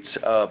increased rates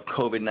of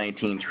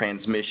COVID-19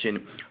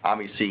 transmission,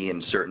 obviously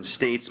in certain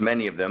states,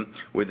 many of them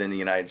within the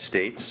United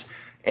States.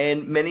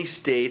 And many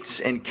states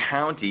and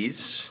counties,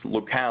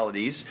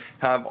 localities,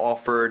 have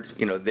offered,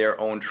 their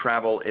own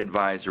travel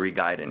advisory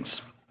guidance.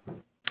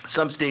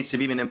 Some states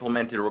have even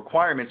implemented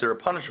requirements that are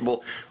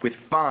punishable with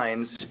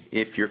fines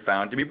if you're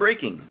found to be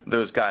breaking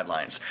those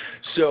guidelines.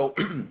 So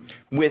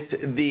with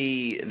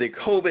the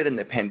COVID and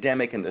the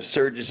pandemic and the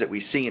surges that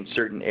we see in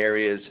certain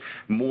areas,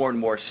 more and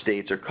more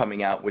states are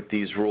coming out with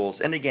these rules.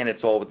 And again,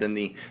 it's all within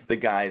the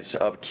guise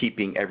of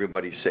keeping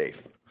everybody safe.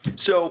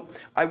 So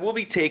I will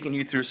be taking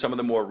you through some of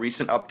the more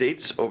recent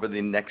updates over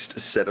the next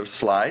set of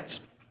slides.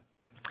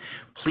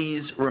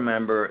 Please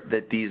remember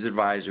that these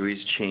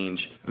advisories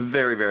change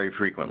very, very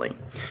frequently.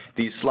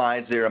 These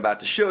slides they're about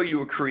to show you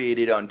were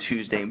created on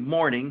Tuesday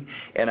morning,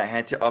 and I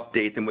had to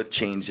update them with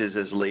changes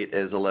as late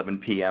as 11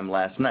 p.m.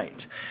 last night.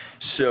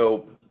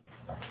 So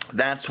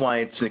that's why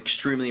it's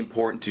extremely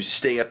important to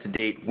stay up to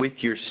date with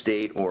your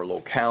state or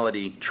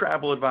locality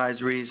travel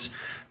advisories,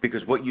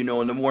 because what you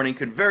know in the morning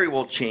could very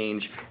well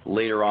change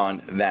later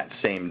on that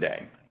same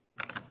day.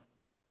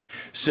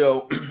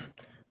 So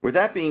with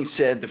that being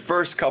said, the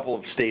first couple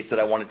of states that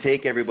I want to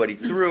take everybody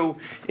through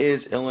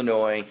is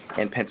Illinois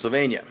and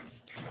Pennsylvania.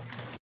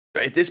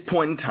 At this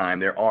point in time,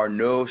 there are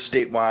no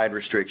statewide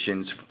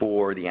restrictions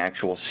for the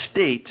actual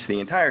state, the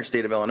entire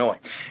state of Illinois.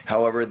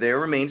 However, there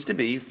remains to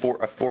be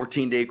a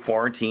 14-day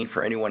quarantine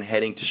for anyone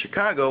heading to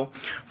Chicago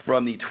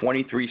from the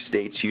 23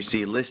 states you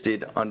see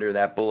listed under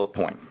that bullet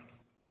point.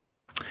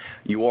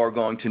 You are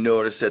going to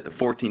notice that the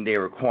 14-day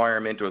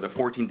requirement or the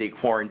 14-day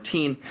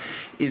quarantine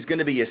is going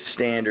to be a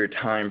standard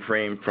time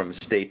frame from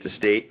state to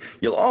state.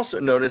 You'll also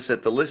notice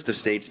that the list of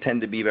states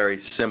tend to be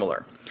very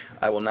similar.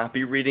 I will not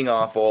be reading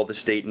off all the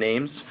state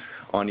names,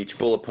 on each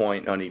bullet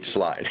point on each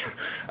slide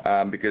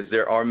because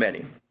there are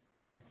many.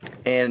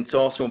 And it's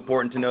also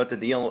important to note that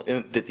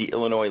the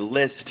Illinois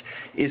list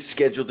is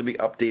scheduled to be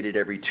updated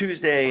every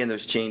Tuesday, and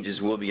those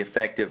changes will be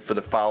effective for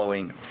the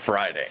following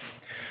Friday.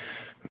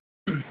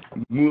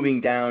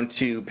 Moving down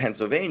to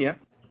Pennsylvania,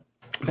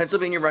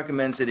 Pennsylvania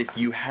recommends that if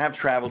you have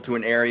traveled to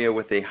an area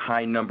with a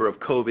high number of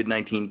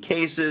COVID-19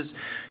 cases,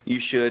 you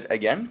should,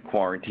 again,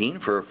 quarantine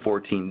for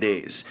 14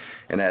 days.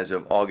 And as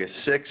of August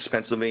 6th,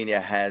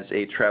 Pennsylvania has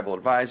a travel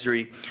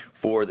advisory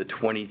for the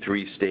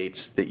 23 states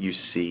that you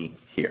see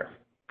here.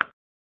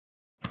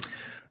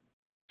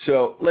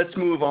 So let's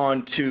move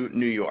on to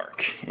New York.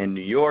 And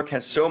New York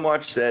has so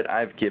much that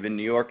I've given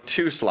New York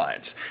 2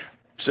 slides.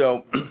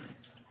 So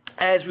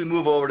as we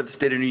move over to the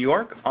state of New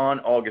York, on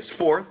August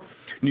 4th,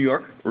 New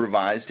York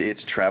revised its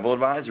travel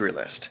advisory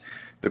list.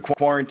 The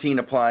quarantine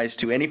applies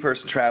to any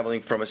person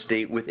traveling from a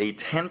state with a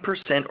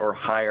 10% or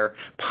higher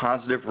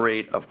positive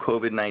rate of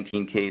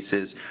COVID-19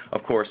 cases,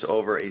 of course,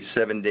 over a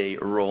 7-day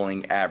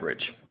rolling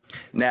average.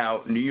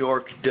 Now, New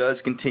York does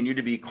continue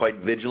to be quite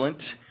vigilant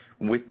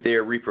with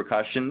their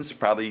repercussions,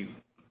 probably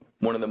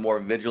one of the more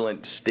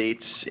vigilant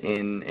states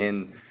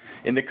in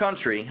the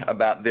country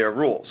about their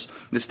rules.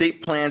 The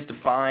state plans to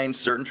fine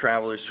certain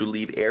travelers who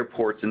leave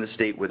airports in the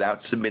state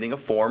without submitting a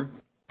form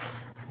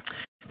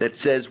that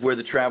says where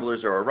the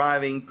travelers are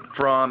arriving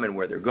from and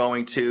where they're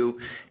going to,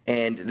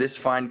 and this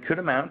fine could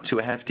amount to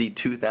a hefty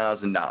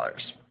 $2,000.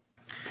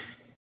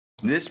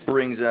 This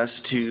brings us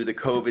to the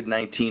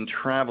COVID-19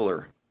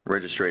 traveler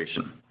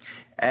registration.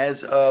 As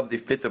of the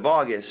 5th of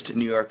August,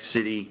 New York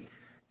City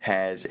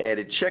has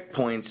added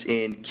checkpoints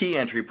in key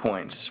entry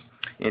points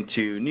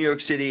into New York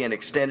City and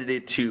extended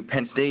it to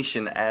Penn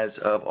Station as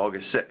of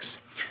August 6th.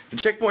 The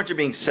checkpoints are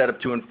being set up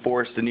to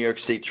enforce the New York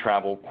State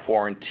travel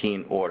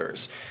quarantine orders.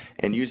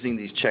 And using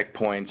these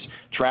checkpoints,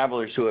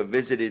 travelers who have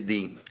visited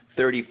the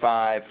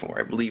 35, or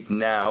I believe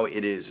now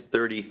it is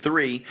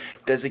 33,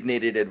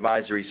 designated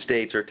advisory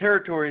states or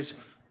territories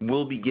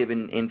will be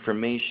given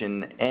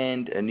information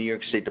and a New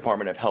York State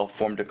Department of Health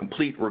form to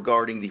complete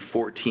regarding the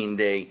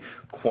 14-day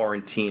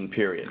quarantine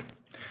period.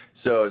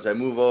 So as I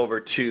move over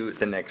to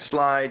the next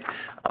slide,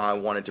 I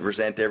wanted to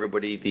present to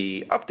everybody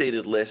the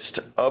updated list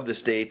of the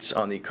states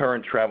on the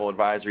current travel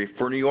advisory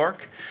for New York.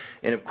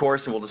 And of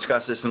course, and we'll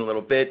discuss this in a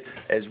little bit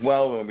as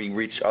well when we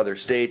reach other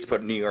states,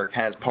 but New York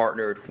has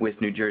partnered with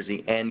New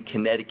Jersey and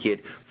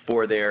Connecticut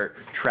for their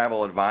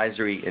travel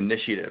advisory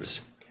initiatives.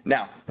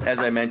 Now, as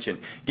I mentioned,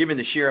 given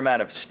the sheer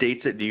amount of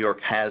states that New York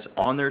has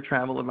on their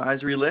travel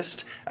advisory list,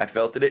 I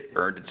felt that it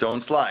earned its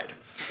own slide.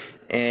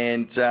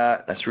 And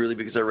that's really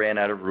because I ran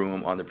out of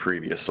room on the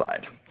previous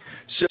slide.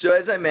 So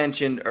as I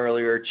mentioned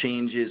earlier,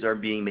 changes are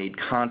being made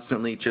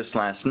constantly. Just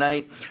last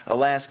night,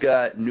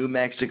 Alaska, New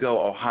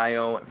Mexico,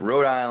 Ohio,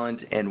 Rhode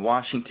Island, and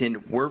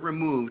Washington were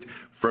removed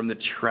from the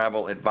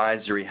travel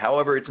advisory.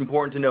 However, it's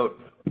important to note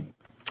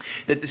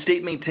that the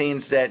state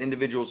maintains that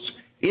individuals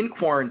in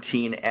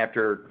quarantine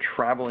after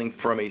traveling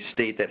from a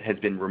state that has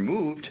been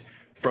removed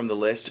from the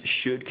list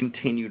should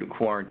continue to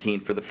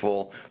quarantine for the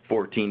full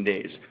 14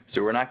 days.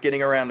 So we're not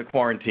getting around the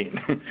quarantine.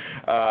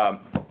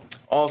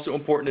 Also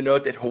important to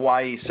note that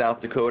Hawaii,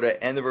 South Dakota,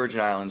 and the Virgin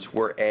Islands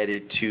were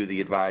added to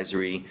the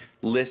advisory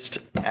list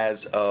as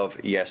of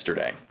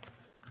yesterday.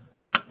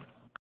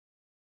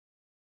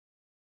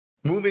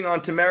 Moving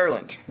on to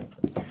Maryland.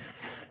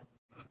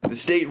 The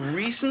state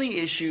recently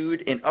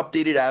issued an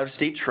updated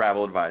out-of-state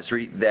travel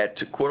advisory that,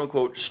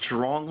 quote-unquote,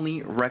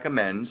 strongly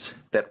recommends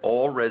that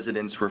all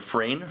residents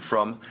refrain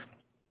from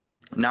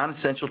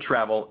non-essential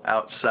travel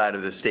outside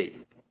of the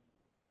state.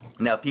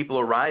 Now, people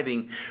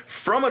arriving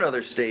from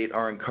another state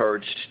are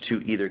encouraged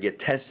to either get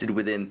tested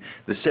within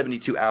the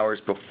 72 hours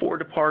before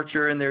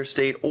departure in their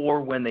state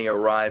or when they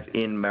arrive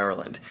in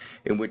Maryland,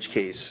 in which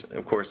case,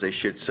 of course, they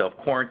should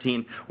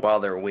self-quarantine while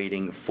they're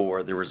waiting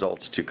for the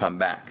results to come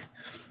back.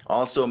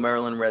 Also,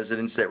 Maryland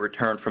residents that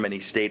return from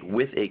any state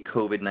with a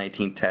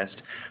COVID-19 test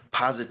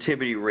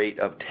positivity rate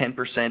of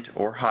 10%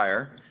 or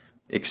higher,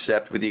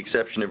 except with the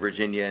exception of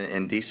Virginia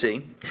and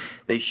D.C.,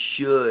 they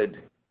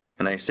should,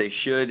 and I say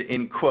should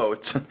in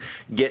quotes,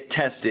 get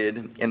tested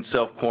and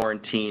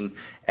self-quarantine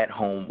at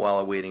home while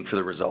awaiting for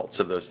the results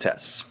of those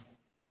tests.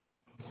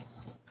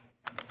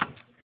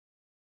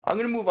 I'm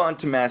going to move on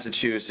to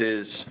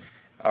Massachusetts.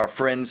 Our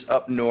friends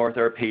up north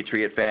are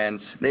Patriot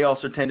fans. They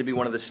also tend to be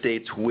one of the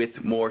states with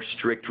more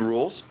strict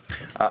rules.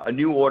 A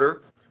new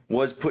order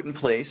was put in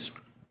place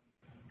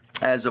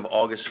as of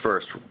August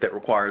 1st that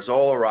requires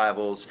all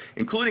arrivals,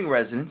 including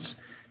residents,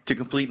 to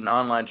complete an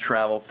online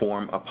travel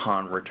form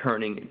upon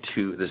returning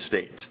to the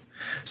state.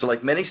 So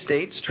like many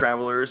states,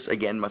 travelers,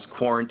 again, must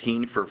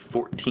quarantine for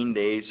 14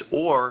 days,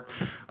 or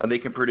they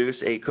can produce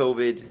a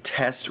COVID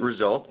test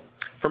result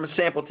from a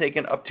sample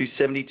taken up to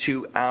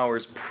 72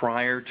 hours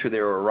prior to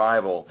their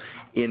arrival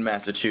in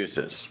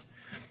Massachusetts.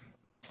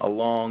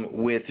 Along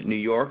with New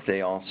York,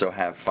 they also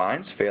have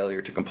fines. Failure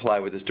to comply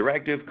with this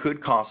directive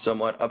could cost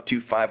someone up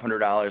to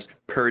 $500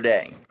 per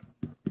day.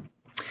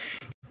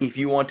 If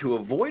you want to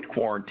avoid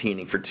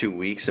quarantining for 2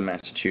 weeks in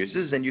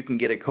Massachusetts, then you can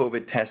get a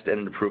COVID test at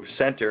an approved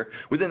center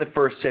within the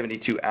first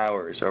 72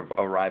 hours of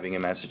arriving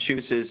in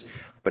Massachusetts.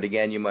 But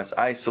again, you must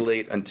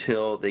isolate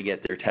until they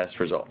get their test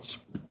results.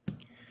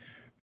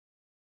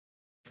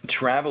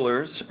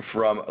 Travelers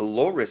from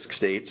low-risk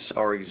states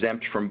are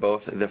exempt from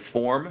both the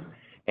form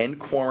and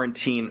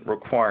quarantine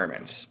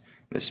requirements.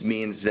 This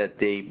means that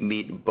they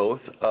meet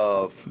both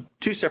of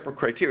two separate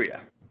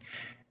criteria.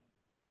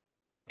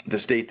 The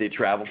state they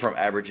travel from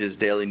averages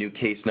daily new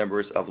case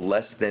numbers of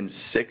less than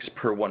 6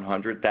 per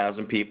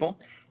 100,000 people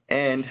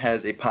and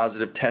has a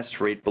positive test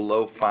rate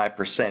below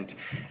 5%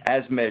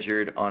 as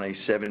measured on a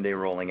 7-day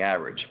rolling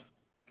average.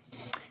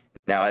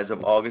 Now, as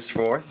of August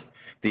 4th,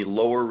 the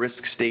lower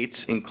risk states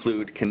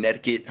include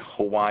Connecticut,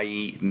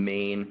 Hawaii,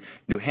 Maine,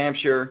 New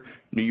Hampshire,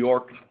 New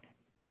York,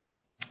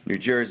 New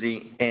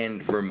Jersey,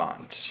 and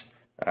Vermont.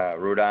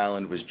 Rhode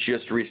Island was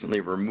just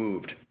recently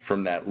removed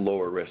from that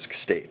lower risk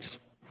states.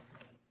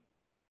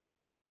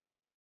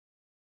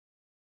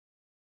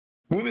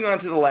 Moving on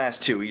to the last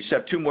two, we just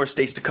have 2 more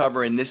states to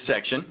cover in this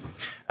section.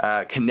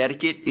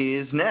 Connecticut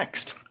is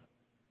next.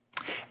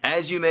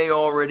 As you may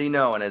already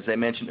know, and as I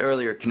mentioned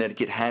earlier,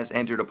 Connecticut has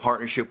entered a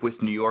partnership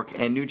with New York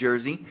and New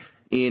Jersey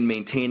in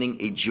maintaining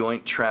a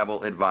joint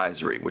travel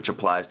advisory, which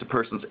applies to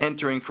persons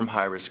entering from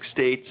high-risk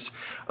states,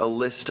 a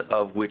list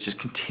of which is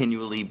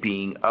continually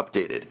being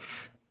updated.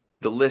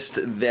 The list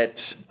that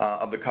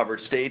of the covered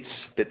states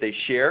that they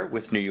share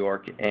with New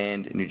York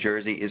and New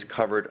Jersey is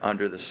covered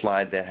under the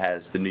slide that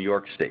has the New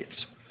York states.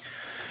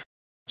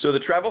 So the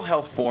travel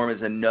health form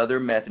is another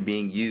method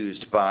being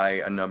used by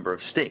a number of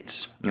states.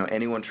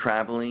 Anyone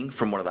traveling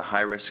from one of the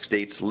high-risk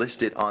states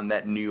listed on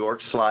that New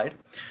York slide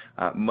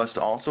must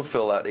also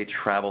fill out a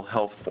travel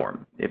health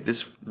form. If this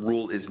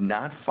rule is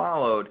not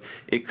followed,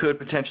 it could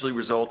potentially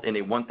result in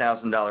a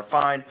 $1,000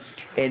 fine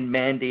and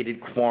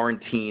mandated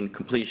quarantine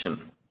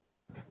completion.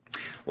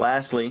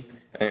 Lastly,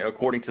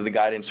 according to the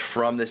guidance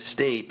from the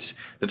state,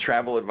 the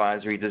travel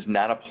advisory does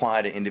not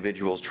apply to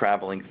individuals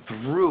traveling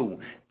through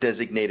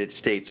designated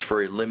states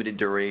for a limited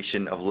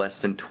duration of less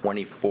than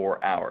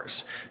 24 hours.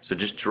 So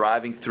just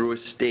driving through a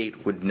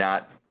state would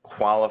not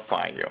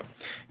qualify you.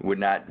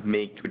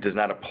 It does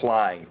not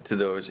apply to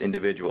those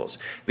individuals.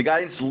 The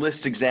guidance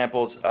lists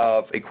examples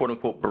of a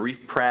quote-unquote brief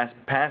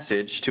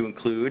passage to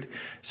include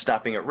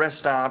stopping at rest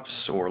stops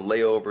or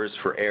layovers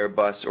for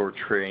Airbus or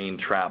train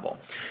travel.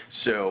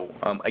 So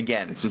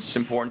again, it's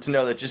important to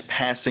know that just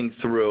passing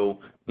through,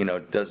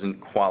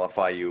 doesn't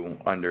qualify you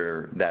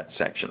under that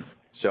section.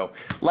 So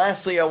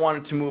lastly, I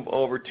wanted to move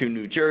over to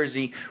New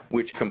Jersey,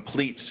 which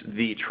completes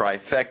the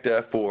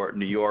trifecta for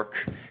New York,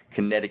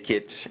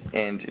 Connecticut,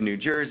 and New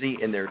Jersey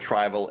in their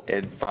travel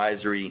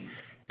advisory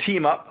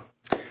team up.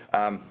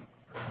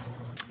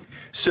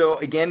 So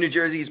again, New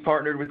Jersey is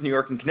partnered with New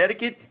York and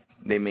Connecticut.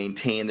 They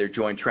maintain their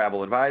joint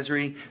travel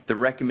advisory. The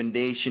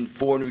recommendation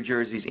for New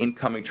Jersey's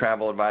incoming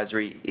travel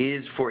advisory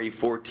is for a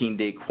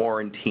 14-day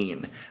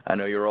quarantine. I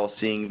know you're all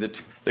seeing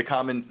the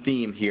common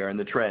theme here and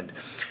the trend.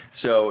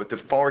 So the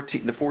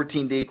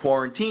 14-day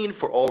quarantine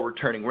for all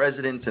returning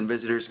residents and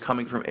visitors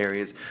coming from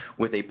areas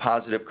with a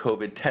positive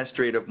COVID test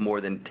rate of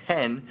more than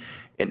 10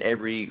 in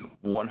every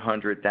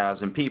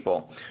 100,000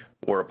 people,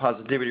 or a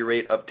positivity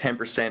rate of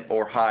 10%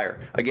 or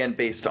higher, again,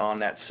 based on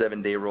that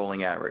 7-day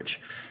rolling average.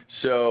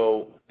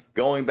 So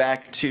going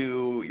back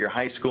to your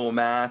high school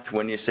math,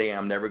 when you say,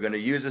 I'm never going to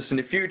use this in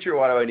the future,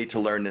 why do I need to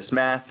learn this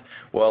math?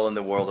 Well, in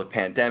the world of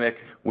pandemic,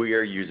 we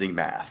are using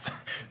math.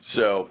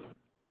 So,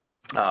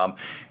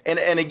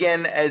 and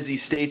again, as the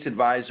state's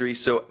advisory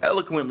so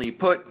eloquently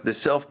put, the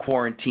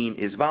self-quarantine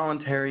is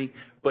voluntary,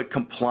 but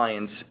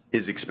compliance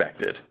is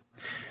expected.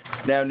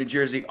 Now, New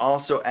Jersey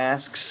also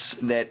asks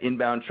that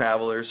inbound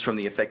travelers from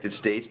the affected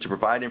states to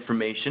provide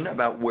information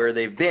about where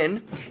they've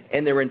been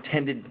and their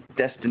intended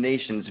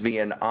destinations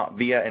via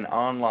an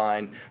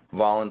online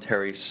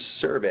voluntary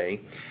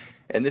survey,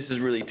 and this is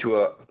really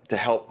to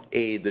help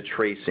aid the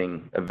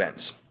tracing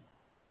events.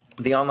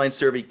 The online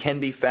survey can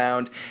be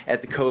found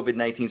at the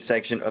COVID-19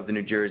 section of the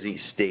New Jersey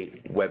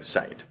State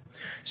website.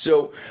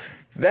 So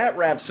that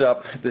wraps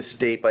up the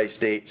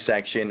state-by-state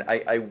section.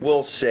 I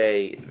will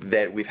say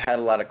that we've had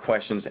a lot of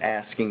questions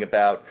asking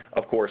about,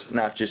 of course,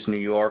 not just New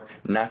York,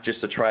 not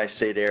just the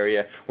tri-state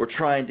area. We're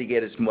trying to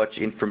get as much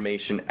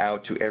information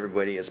out to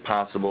everybody as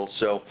possible,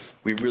 so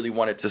we really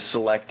wanted to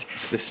select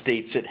the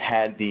states that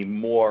had the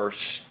more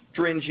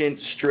stringent,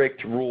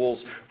 strict rules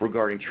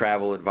regarding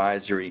travel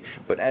advisory.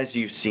 But as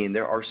you've seen,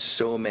 there are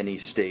so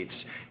many states.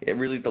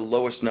 Really, the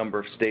lowest number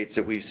of states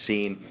that we've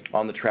seen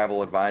on the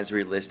travel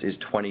advisory list is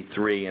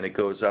 23, and it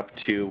goes up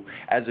to,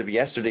 as of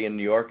yesterday in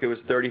New York, it was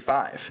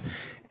 35.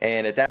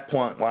 And at that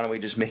point, why don't we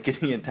just make it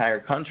the entire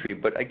country?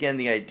 But again,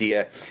 the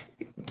idea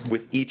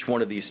with each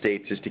one of these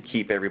states is to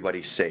keep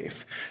everybody safe.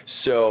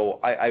 So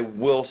I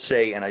will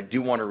say, and I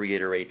do want to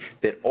reiterate,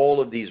 that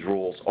all of these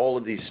rules, all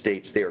of these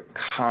states, they are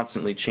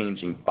constantly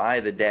changing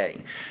by the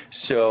day.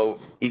 So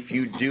if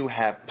you do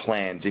have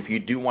plans, if you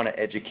do want to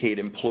educate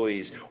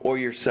employees or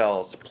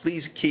yourselves,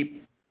 please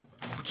keep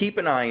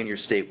an eye on your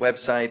state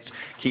websites,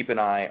 keep an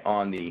eye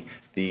on the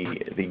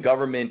the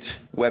government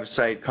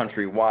website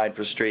countrywide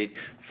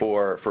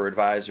for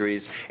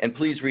advisories. And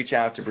please reach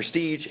out to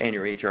Prestige and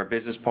your HR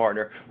business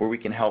partner where we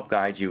can help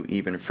guide you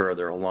even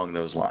further along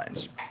those lines.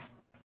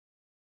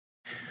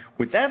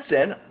 With that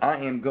said, I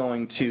am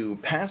going to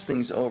pass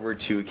things over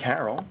to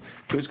Carol,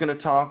 who's going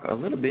to talk a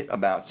little bit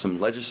about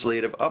some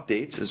legislative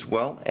updates as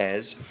well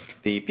as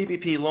the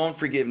PPP loan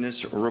forgiveness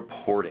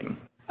reporting.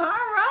 All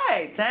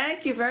right.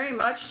 Thank you very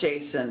much,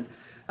 Jason.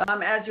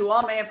 As you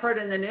all may have heard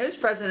in the news,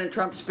 President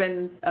Trump's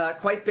been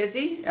quite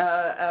busy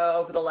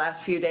over the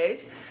last few days.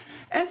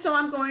 And so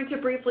I'm going to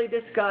briefly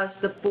discuss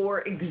the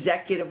 4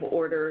 executive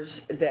orders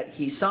that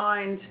he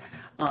signed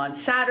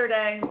on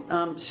Saturday,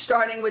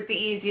 starting with the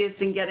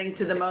easiest and getting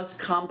to the most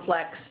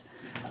complex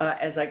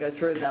as I go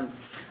through them.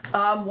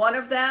 One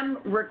of them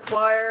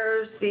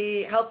requires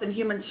the Health and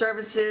Human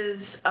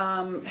Services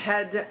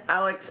head,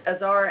 Alex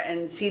Azar,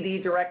 and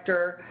CDC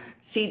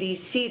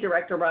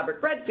Director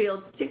Robert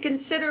Redfield to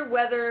consider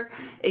whether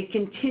a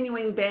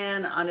continuing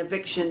ban on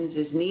evictions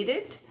is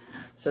needed.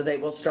 So they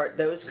will start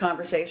those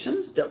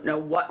conversations. Don't know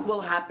what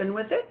will happen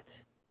with it.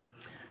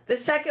 The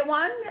second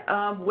one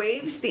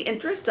waives the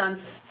interest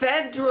on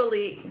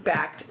federally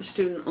backed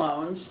student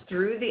loans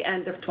through the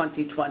end of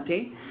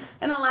 2020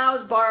 and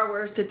allows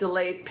borrowers to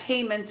delay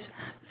payments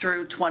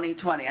through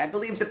 2020. I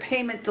believe the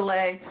payment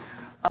delay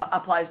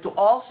applies to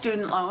all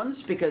student loans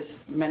because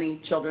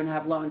many children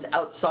have loans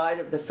outside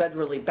of the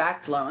federally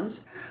backed loans,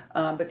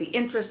 but the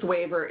interest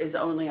waiver is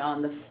only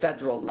on the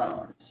federal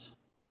loans.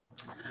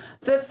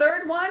 The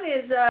third one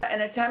is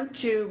an attempt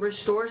to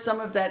restore some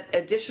of that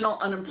additional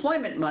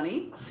unemployment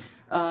money.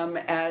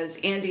 As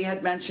Andy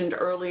had mentioned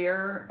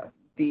earlier,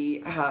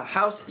 the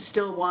House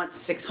still wants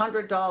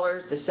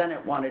 $600, the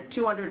Senate wanted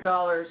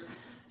 $200,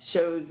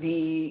 so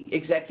the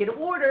executive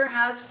order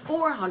has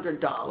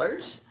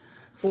 $400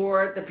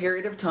 for the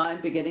period of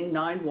time beginning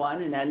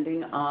 9/1 and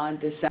ending on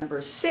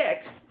December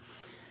 6th.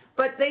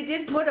 But they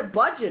did put a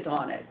budget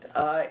on it.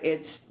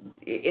 It's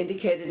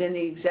indicated in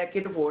the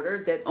executive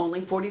order that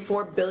only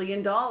 $44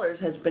 billion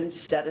has been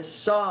set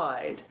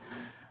aside.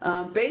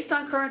 Based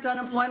on current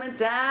unemployment,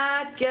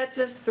 that gets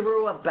us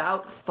through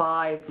about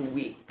 5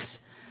 weeks.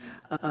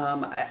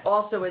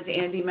 Also, as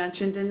Andy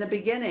mentioned in the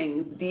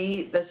beginning,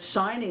 the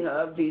signing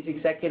of these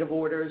executive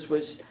orders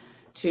was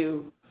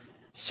to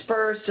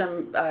spur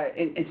some,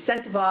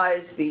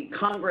 incentivize the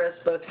Congress,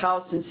 both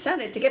House and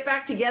Senate, to get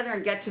back together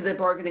and get to the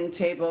bargaining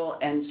table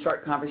and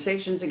start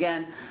conversations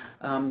again.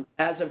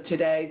 As of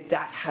today,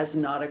 that has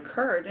not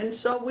occurred. And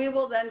so we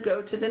will then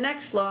go to the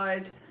next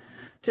slide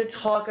to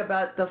talk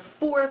about the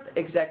 4th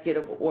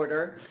executive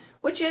order,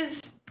 which is,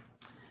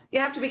 you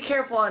have to be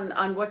careful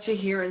on what you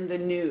hear in the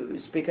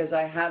news, because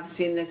I have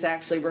seen this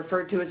actually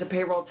referred to as a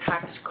payroll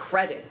tax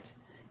credit,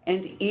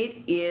 and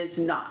it is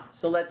not.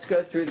 So let's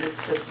go through the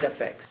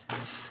specifics.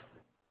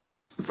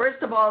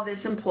 First of all, this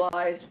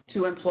applies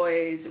to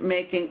employees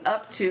making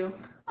up to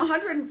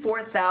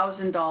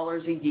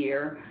 $104,000 a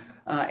year.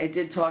 It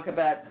did talk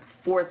about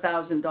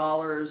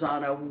 $4,000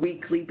 on a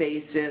weekly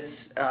basis.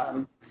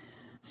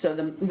 So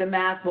the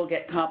math will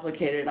get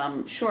complicated,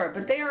 I'm sure,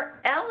 but they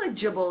are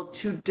eligible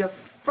to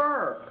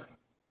defer,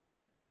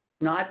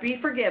 not be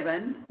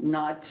forgiven,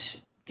 not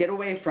get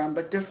away from,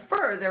 but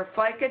defer their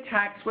FICA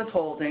tax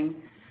withholding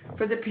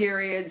for the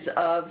periods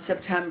of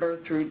September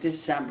through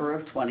December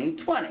of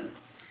 2020.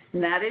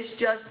 And that is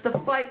just the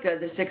FICA,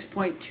 the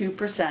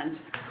 6.2%.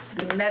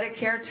 The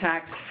Medicare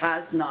tax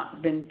has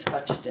not been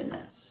touched in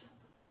this.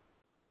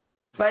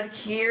 But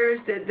here's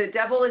the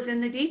devil is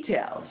in the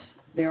details.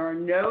 There are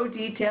no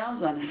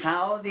details on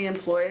how the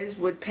employees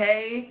would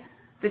pay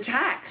the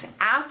tax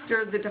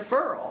after the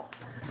deferral.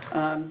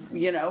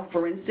 You know,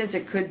 for instance,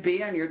 it could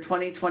be on your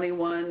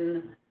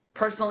 2021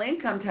 personal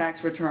income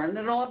tax return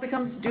that it all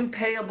becomes due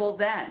payable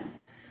then.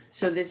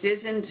 So this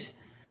isn't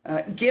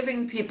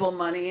giving people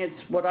money.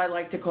 It's what I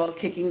like to call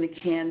kicking the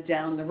can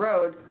down the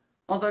road,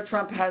 although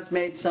Trump has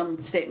made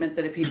some statement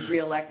that if he's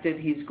reelected,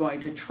 he's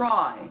going to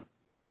try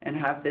and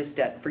have this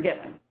debt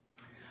forgiven.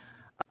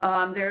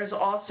 There's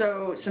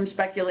also some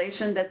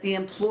speculation that the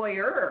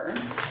employer,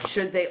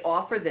 should they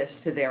offer this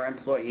to their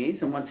employees,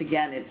 and once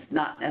again, it's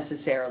not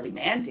necessarily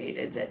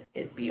mandated that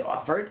it be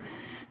offered,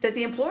 that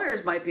the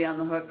employers might be on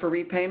the hook for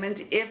repayment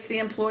if the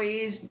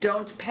employees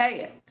don't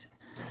pay it.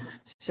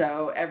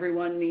 So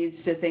everyone needs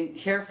to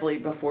think carefully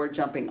before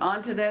jumping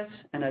onto this.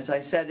 And as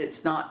I said,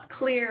 it's not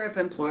clear if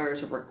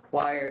employers are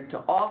required to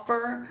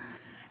offer.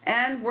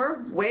 And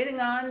we're waiting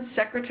on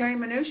Secretary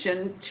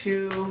Mnuchin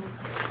to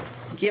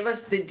give us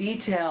the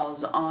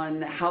details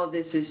on how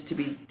this is to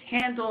be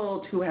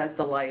handled, who has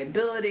the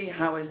liability,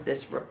 how is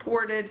this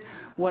reported,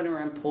 when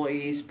are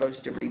employees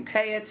supposed to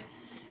repay it.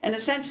 And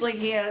essentially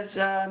he has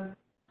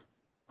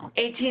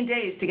 18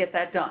 days to get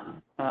that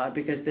done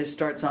because this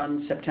starts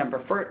on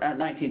September 1st,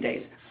 19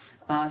 days,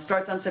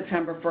 starts on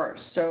September 1st.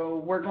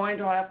 So we're going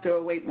to have to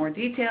await more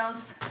details.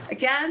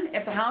 Again,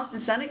 if the House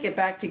and Senate get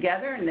back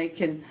together and they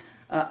can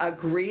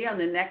agree on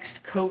the next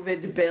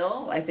COVID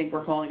bill, I think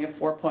we're calling it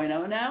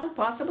 4.0 now,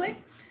 possibly,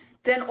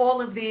 then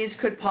all of these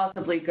could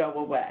possibly go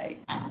away.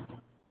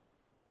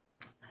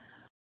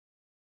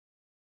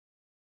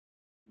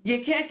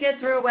 You can't get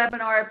through a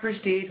webinar at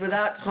Prestige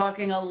without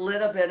talking a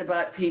little bit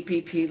about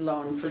PPP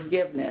loan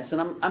forgiveness. And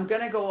I'm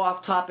going to go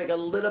off topic a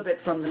little bit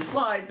from the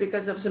slide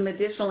because of some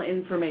additional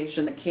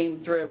information that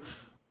came through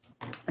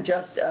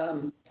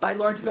I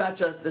learned about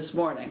just this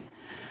morning.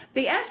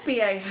 The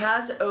SBA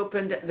has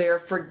opened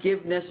their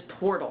forgiveness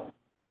portal.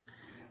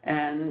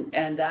 And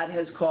that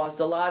has caused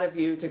a lot of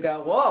you to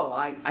go, whoa,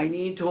 I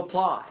need to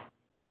apply.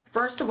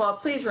 First of all,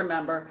 please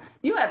remember,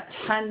 you have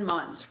 10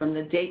 months from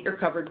the date your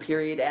covered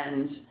period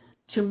ends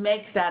to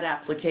make that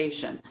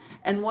application.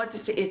 And once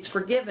it's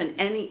forgiven,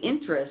 any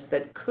interest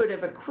that could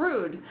have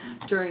accrued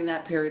during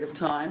that period of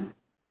time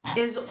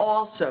is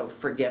also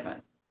forgiven.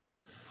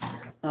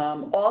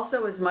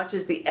 Also, as much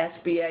as the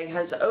SBA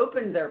has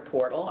opened their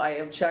portal, I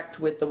have checked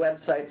with the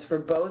websites for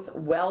both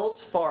Wells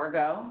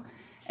Fargo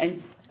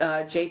and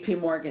JP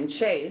Morgan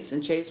Chase,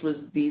 and Chase was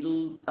the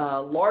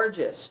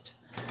largest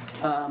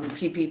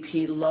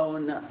PPP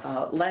loan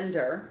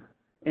lender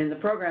in the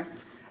program,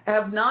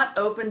 have not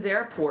opened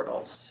their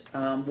portals.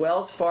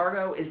 Wells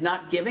Fargo is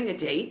not giving a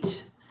date,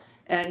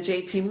 and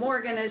JP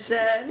Morgan has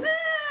said,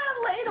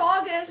 late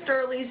August,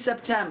 early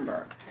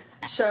September.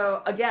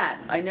 So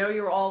again, I know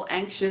you're all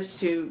anxious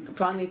to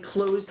finally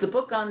close the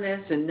book on this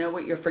and know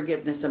what your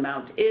forgiveness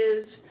amount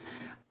is,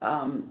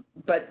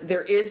 but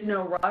there is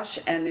no rush,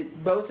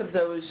 and both of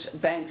those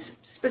banks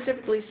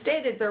specifically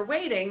stated they're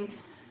waiting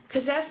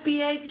because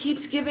SBA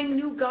keeps giving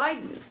new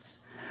guidance.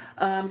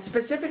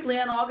 Specifically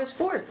on August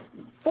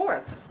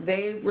 4th,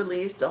 they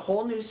released a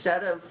whole new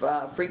set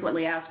of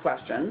frequently asked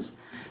questions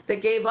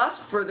that gave us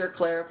further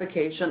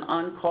clarification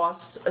on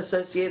costs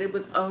associated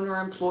with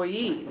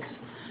owner-employees.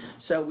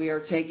 So we are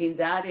taking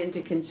that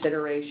into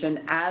consideration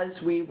as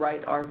we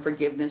write our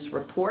forgiveness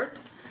report.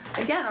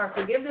 Again, our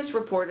forgiveness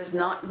report is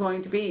not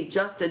going to be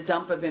just a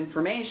dump of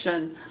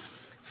information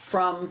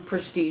from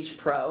Prestige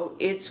Pro.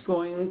 It's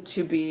going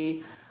to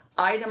be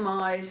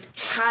itemized,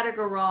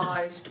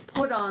 categorized,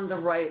 put on the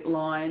right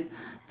line.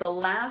 The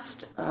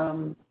last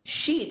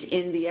sheet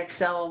in the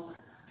Excel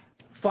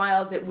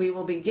file that we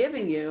will be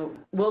giving you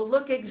will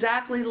look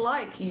exactly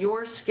like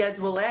your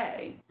Schedule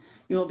A.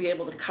 You will be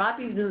able to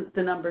copy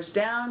the numbers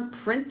down,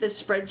 print the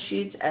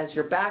spreadsheets as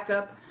your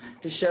backup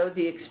to show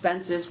the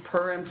expenses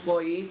per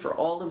employee for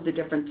all of the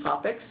different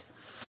topics.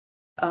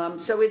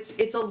 So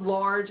it's a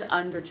large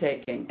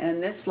undertaking,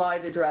 and this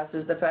slide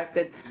addresses the fact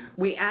that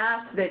we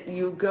ask that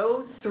you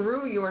go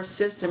through your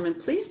system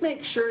and please make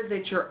sure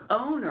that your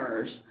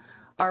owners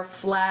are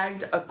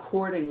flagged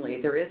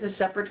accordingly. There is a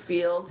separate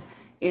field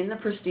in the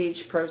Prestige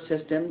Pro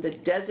system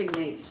that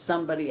designates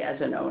somebody as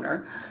an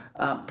owner.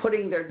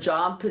 Putting their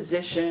job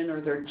position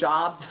or their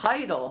job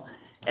title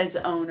as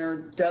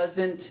owner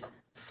doesn't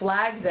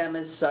flag them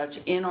as such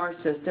in our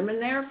system,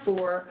 and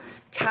therefore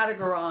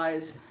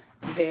categorize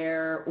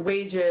their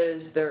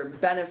wages, their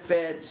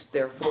benefits,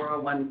 their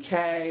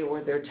 401k,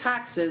 or their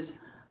taxes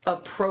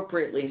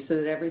appropriately so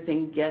that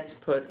everything gets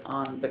put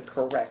on the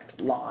correct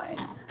line.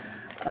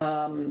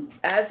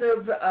 As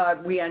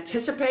of, we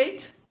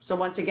anticipate, so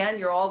once again,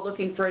 you're all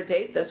looking for a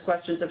date. Those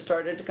questions have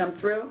started to come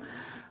through.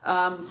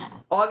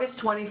 August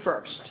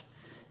 21st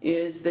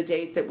is the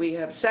date that we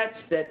have set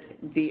that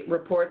the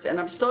reports, and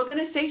I'm still going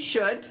to say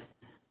should,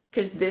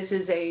 because this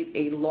is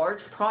a large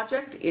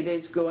project. It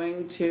is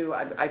going to,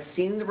 I've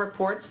seen the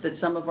reports that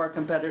some of our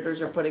competitors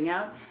are putting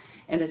out,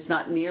 and it's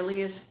not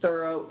nearly as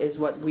thorough as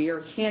what we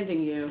are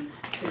handing you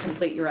to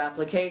complete your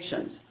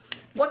applications.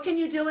 What can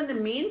you do in the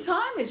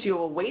meantime as you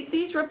await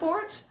these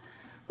reports?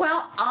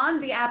 Well,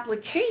 on the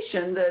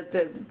application,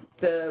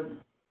 the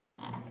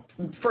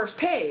first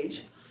page,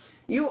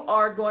 you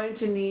are going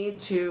to need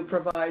to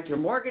provide your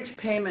mortgage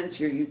payments,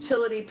 your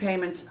utility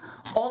payments,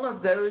 all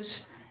of those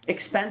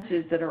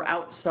expenses that are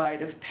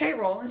outside of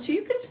payroll. And so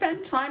you can spend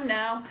time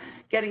now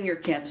getting your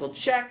canceled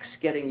checks,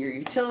 getting your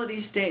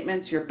utility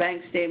statements, your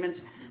bank statements.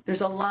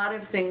 There's a lot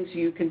of things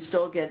you can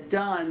still get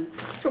done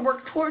to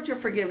work towards your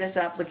forgiveness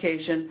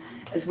application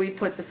as we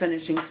put the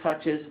finishing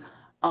touches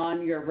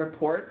on your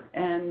report.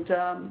 And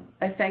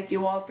I thank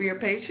you all for your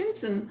patience,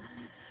 and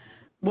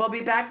we'll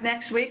be back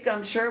next week,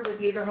 I'm sure,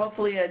 with either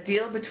hopefully a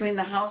deal between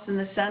the House and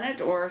the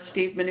Senate, or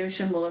Steve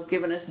Mnuchin will have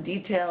given us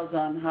details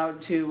on how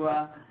to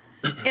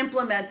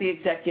implement the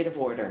executive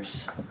orders.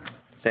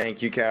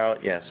 Thank you, Carol.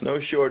 Yes, no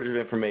shortage of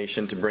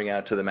information to bring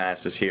out to the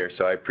masses here,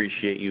 so I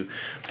appreciate you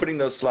putting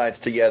those slides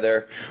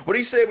together. What do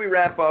you say we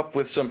wrap up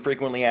with some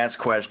frequently asked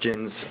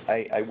questions?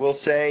 I will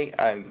say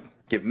I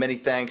give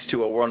many thanks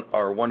to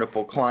our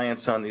wonderful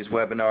clients on these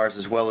webinars,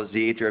 as well as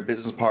the HR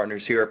business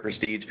partners here at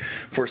Prestige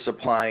for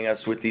supplying us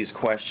with these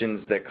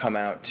questions that come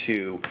out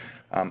to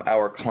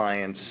our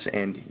clients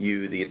and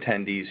you, the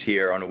attendees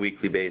here, on a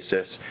weekly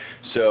basis.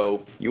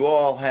 So you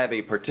all have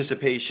a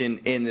participation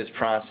in this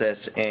process,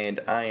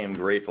 and I am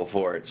grateful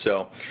for it.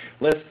 So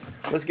let's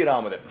get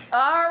on with it.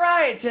 All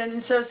right,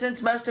 and so since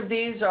most of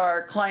these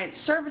are client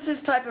services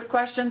type of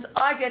questions,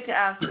 I get to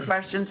ask the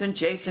questions and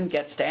Jason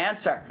gets to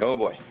answer. Oh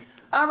boy.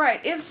 All right,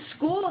 if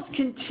schools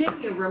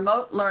continue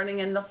remote learning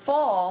in the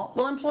fall,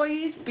 will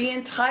employees be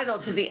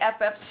entitled to the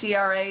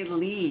FFCRA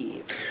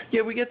leave?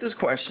 Yeah, we get this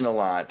question a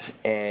lot,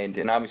 and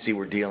obviously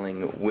we're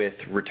dealing with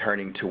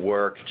returning to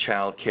work,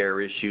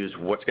 childcare issues,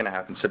 what's going to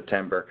happen in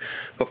September.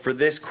 But for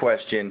this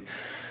question,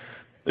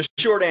 the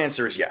short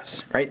answer is yes,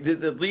 right?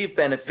 The leave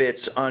benefits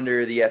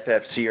under the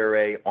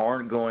FFCRA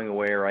aren't going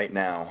away right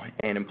now,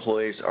 and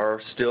employees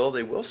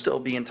they will still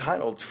be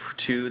entitled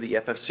to the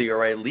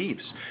FFCRA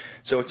leaves.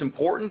 So it's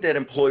important that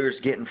employers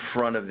get in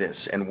front of this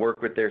and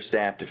work with their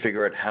staff to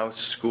figure out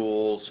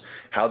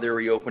how their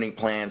reopening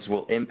plans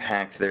will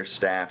impact their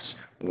staff's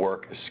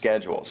work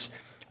schedules.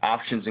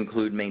 Options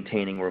include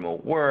maintaining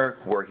remote work,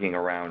 working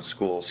around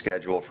school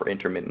schedule for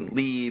intermittent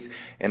leave,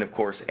 and of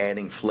course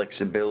adding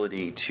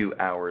flexibility to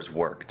hours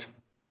worked.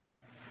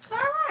 All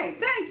right,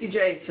 thank you,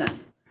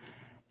 Jason.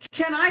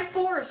 Can I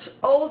force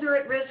older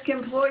at-risk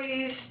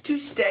employees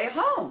to stay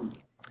home?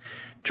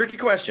 Tricky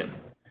question.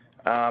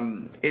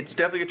 It's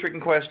definitely a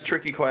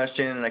tricky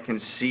question, and I can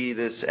see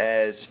this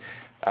as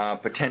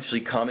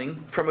potentially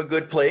coming from a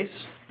good place,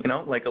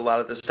 like a lot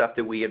of the stuff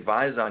that we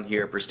advise on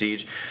here at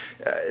Prestige.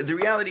 The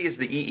reality is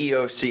the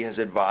EEOC has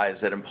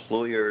advised that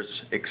employers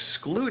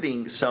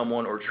excluding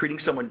someone or treating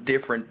someone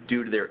different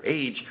due to their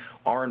age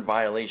are in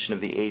violation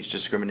of the Age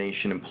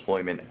Discrimination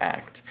Employment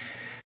Act.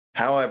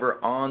 However,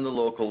 on the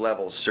local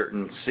level,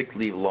 certain sick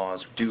leave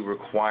laws do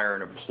require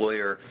an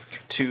employer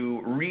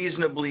to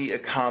reasonably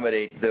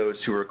accommodate those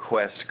who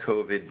request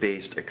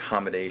COVID-based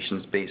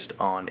accommodations based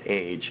on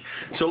age.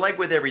 So like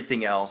with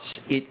everything else,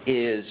 it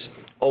is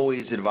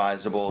always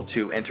advisable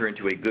to enter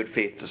into a good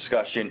faith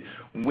discussion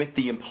with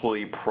the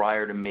employee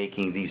prior to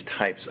making these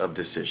types of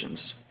decisions.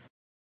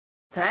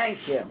 Thank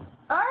you.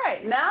 All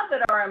right, now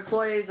that our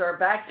employees are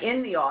back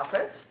in the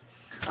office,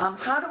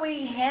 how do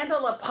we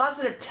handle a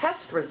positive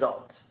test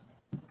result?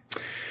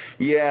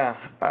 Yeah,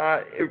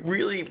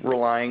 really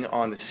relying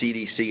on the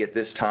CDC at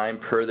this time,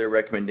 per their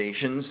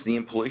recommendations, the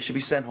employee should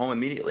be sent home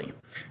immediately.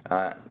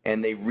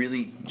 And they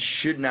really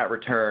should not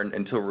return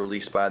until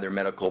released by their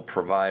medical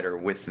provider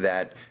with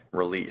that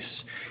release.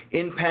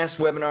 In past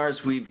webinars,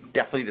 we've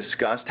definitely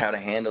discussed how to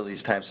handle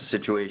these types of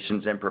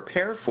situations and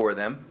prepare for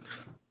them.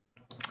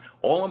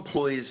 All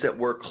employees that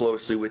work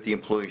closely with the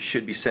employee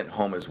should be sent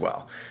home as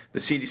well. The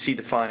CDC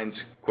defines,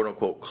 quote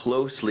unquote,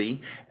 closely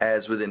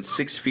as within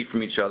 6 feet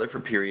from each other for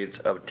periods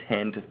of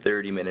 10 to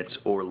 30 minutes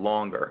or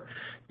longer.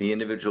 The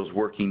individuals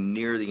working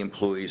near the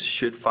employees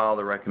should follow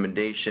the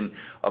recommendation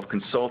of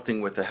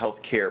consulting with a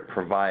healthcare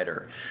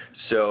provider.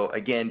 So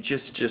again,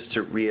 just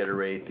to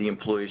reiterate, the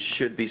employees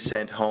should be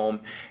sent home,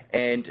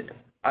 and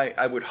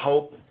I would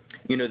hope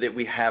that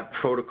we have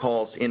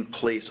protocols in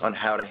place on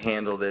how to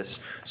handle this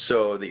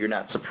so that you're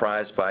not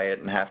surprised by it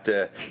and have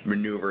to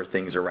maneuver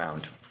things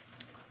around.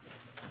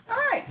 All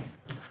right.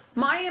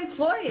 My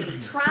employees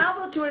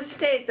travel to a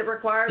state that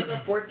requires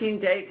a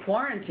 14-day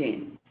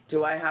quarantine.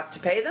 Do I have to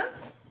pay them?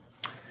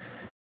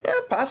 Yeah,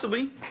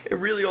 possibly. It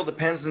really all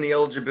depends on the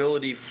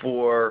eligibility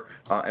for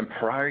and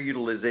prior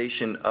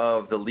utilization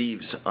of the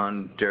leaves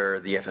under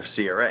the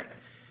FFCRA.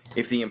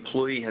 If the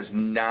employee has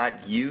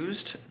not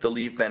used the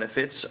leave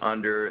benefits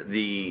under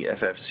the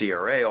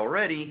FFCRA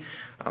already,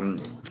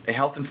 a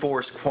health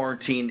enforced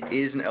quarantine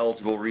is an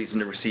eligible reason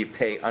to receive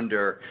pay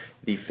under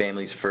the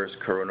Families First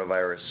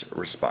Coronavirus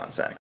Response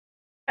Act.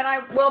 And I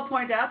will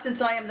point out,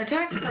 since I am the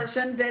tax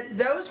person, that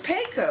those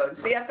pay codes,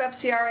 the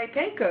FFCRA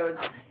pay codes,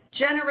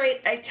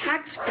 generate a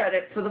tax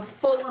credit for the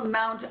full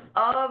amount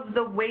of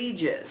the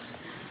wages.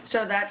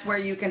 So that's where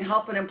you can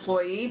help an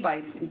employee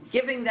by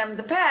giving them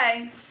the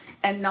pay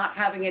and not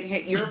having it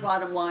hit your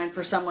bottom line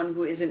for someone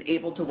who isn't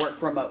able to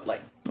work remotely.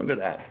 Look at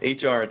that,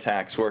 HR and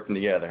tax working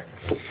together.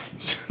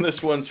 This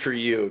one's for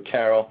you,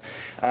 Carol.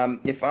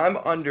 If I'm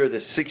under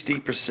the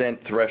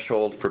 60%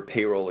 threshold for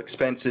payroll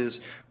expenses,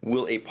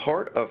 will a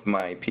part of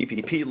my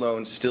PPP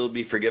loan still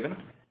be forgiven?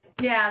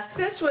 Yes,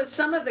 this was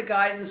some of the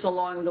guidance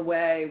along the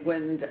way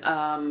when,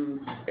 I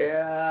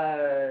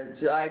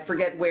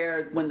forget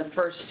when the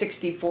first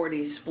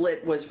 60-40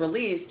 split was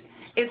released.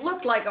 It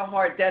looked like a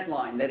hard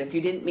deadline, that if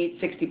you didn't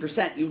meet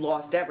 60%, you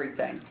lost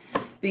everything.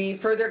 The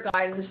further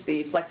guidance,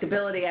 the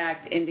Flexibility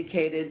Act,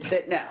 indicated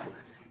that no,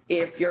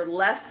 if you're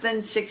less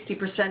than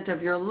 60%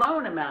 of your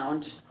loan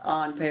amount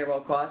on payroll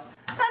costs,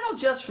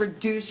 that'll just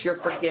reduce your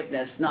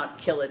forgiveness,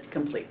 not kill it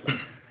completely.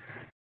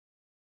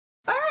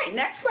 All right,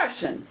 next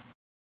question.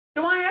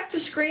 Do I have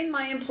to screen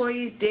my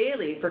employees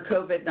daily for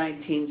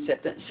COVID-19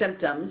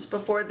 symptoms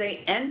before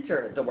they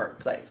enter the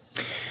workplace?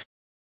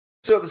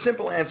 So the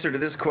simple answer to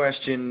this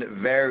question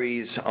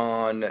varies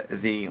on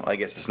I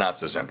guess it's not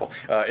so simple.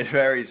 It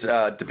varies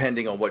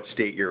depending on what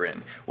state you're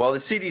in. While the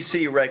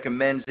CDC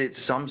recommends it,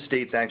 some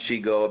states actually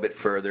go a bit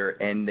further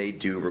and they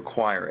do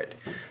require it.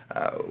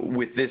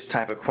 With this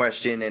type of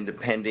question, and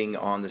depending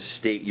on the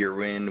state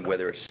you're in,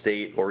 whether it's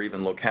state or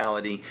even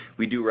locality,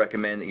 we do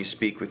recommend that you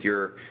speak with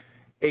your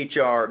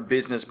HR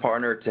business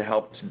partner to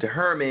help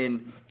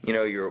determine,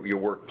 your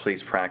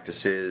workplace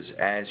practices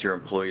as your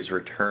employees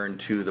return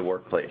to the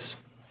workplace.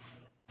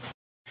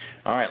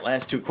 All right,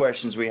 last two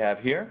questions we have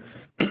here.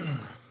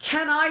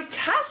 can I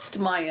test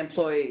my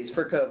employees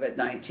for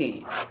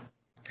COVID-19?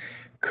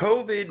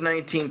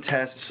 COVID-19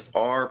 tests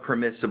are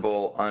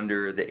permissible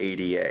under the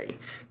ADA.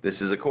 This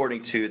is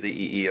according to the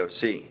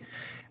EEOC.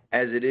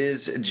 As it is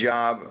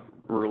job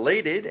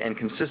related and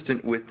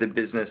consistent with the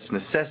business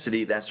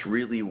necessity, that's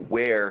really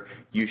where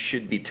you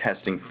should be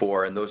testing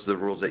for, and those are the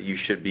rules that you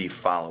should be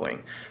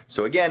following.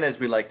 So again, as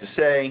we like to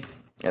say,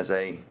 as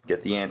I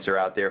get the answer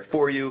out there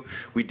for you,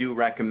 we do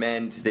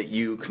recommend that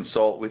you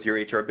consult with your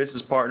HR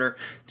business partner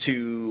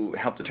to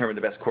help determine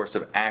the best course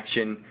of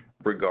action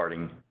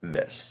regarding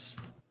this.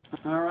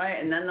 All right,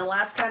 and then the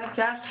last kind of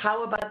test,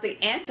 how about the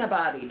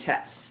antibody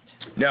test?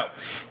 No,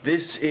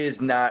 this is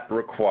not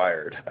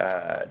required,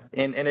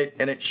 and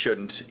it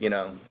shouldn't. You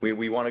know,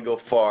 we want to go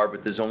far,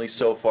 but there's only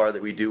so far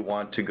that we do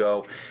want to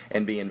go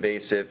and be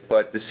invasive.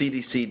 But the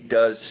CDC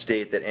does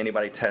state that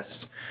antibody test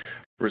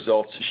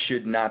results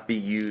should not be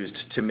used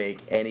to make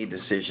any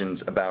decisions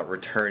about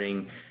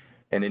returning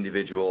an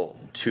individual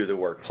to the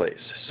workplace.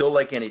 So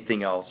like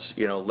anything else,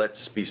 you know, let's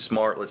be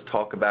smart, let's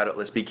talk about it,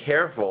 let's be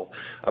careful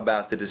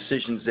about the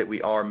decisions that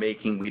we are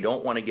making. We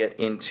don't want to get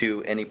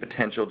into any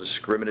potential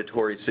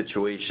discriminatory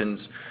situations.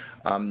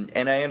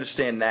 And I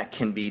understand that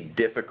can be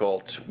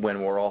difficult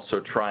when we're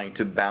also trying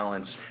to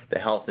balance the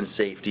health and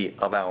safety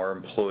of our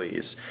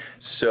employees.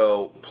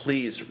 So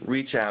please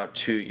reach out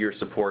to your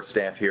support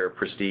staff here at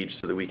Prestige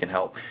so that we can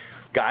help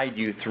guide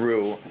you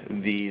through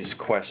these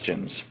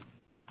questions.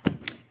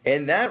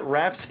 And that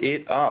wraps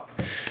it up.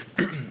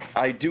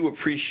 I do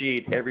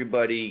appreciate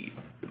everybody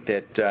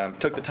that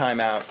took the time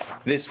out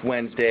this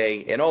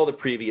Wednesday and all the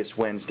previous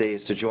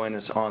Wednesdays to join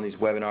us on these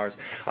webinars.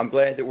 I'm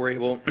glad that we're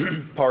able,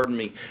 pardon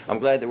me, I'm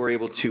glad that we're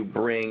able to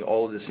bring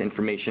all of this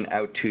information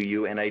out to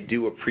you, and I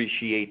do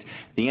appreciate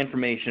the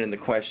information and the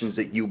questions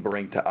that you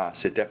bring to us.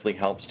 It definitely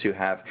helps to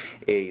have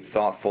a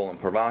thoughtful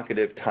and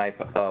provocative type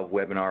of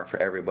webinar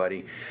for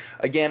everybody.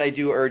 Again, I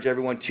do urge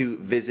everyone to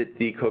visit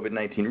the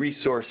COVID-19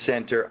 Resource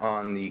Center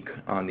on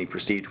the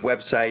Prestige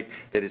website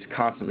that is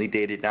constantly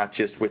dated, not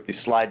just with the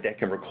slide deck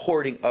and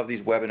recording of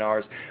these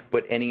webinars,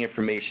 but any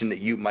information that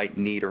you might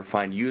need or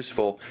find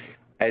useful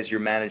as you're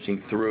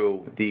managing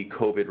through the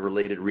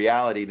COVID-related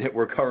reality that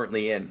we're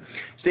currently in.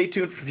 Stay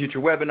tuned for future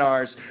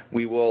webinars.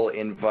 We will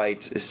invite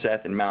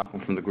Seth and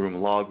Malcolm from the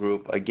Groom Law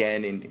Group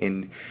again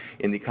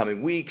in the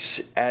coming weeks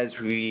as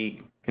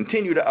we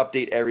continue to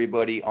update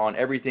everybody on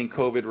everything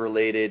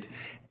COVID-related.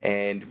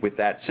 And with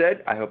that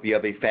said, I hope you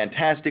have a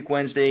fantastic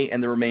Wednesday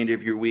and the remainder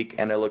of your week,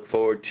 and I look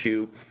forward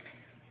to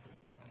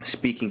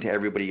speaking to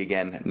everybody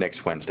again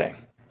next Wednesday.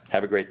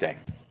 Have a great day.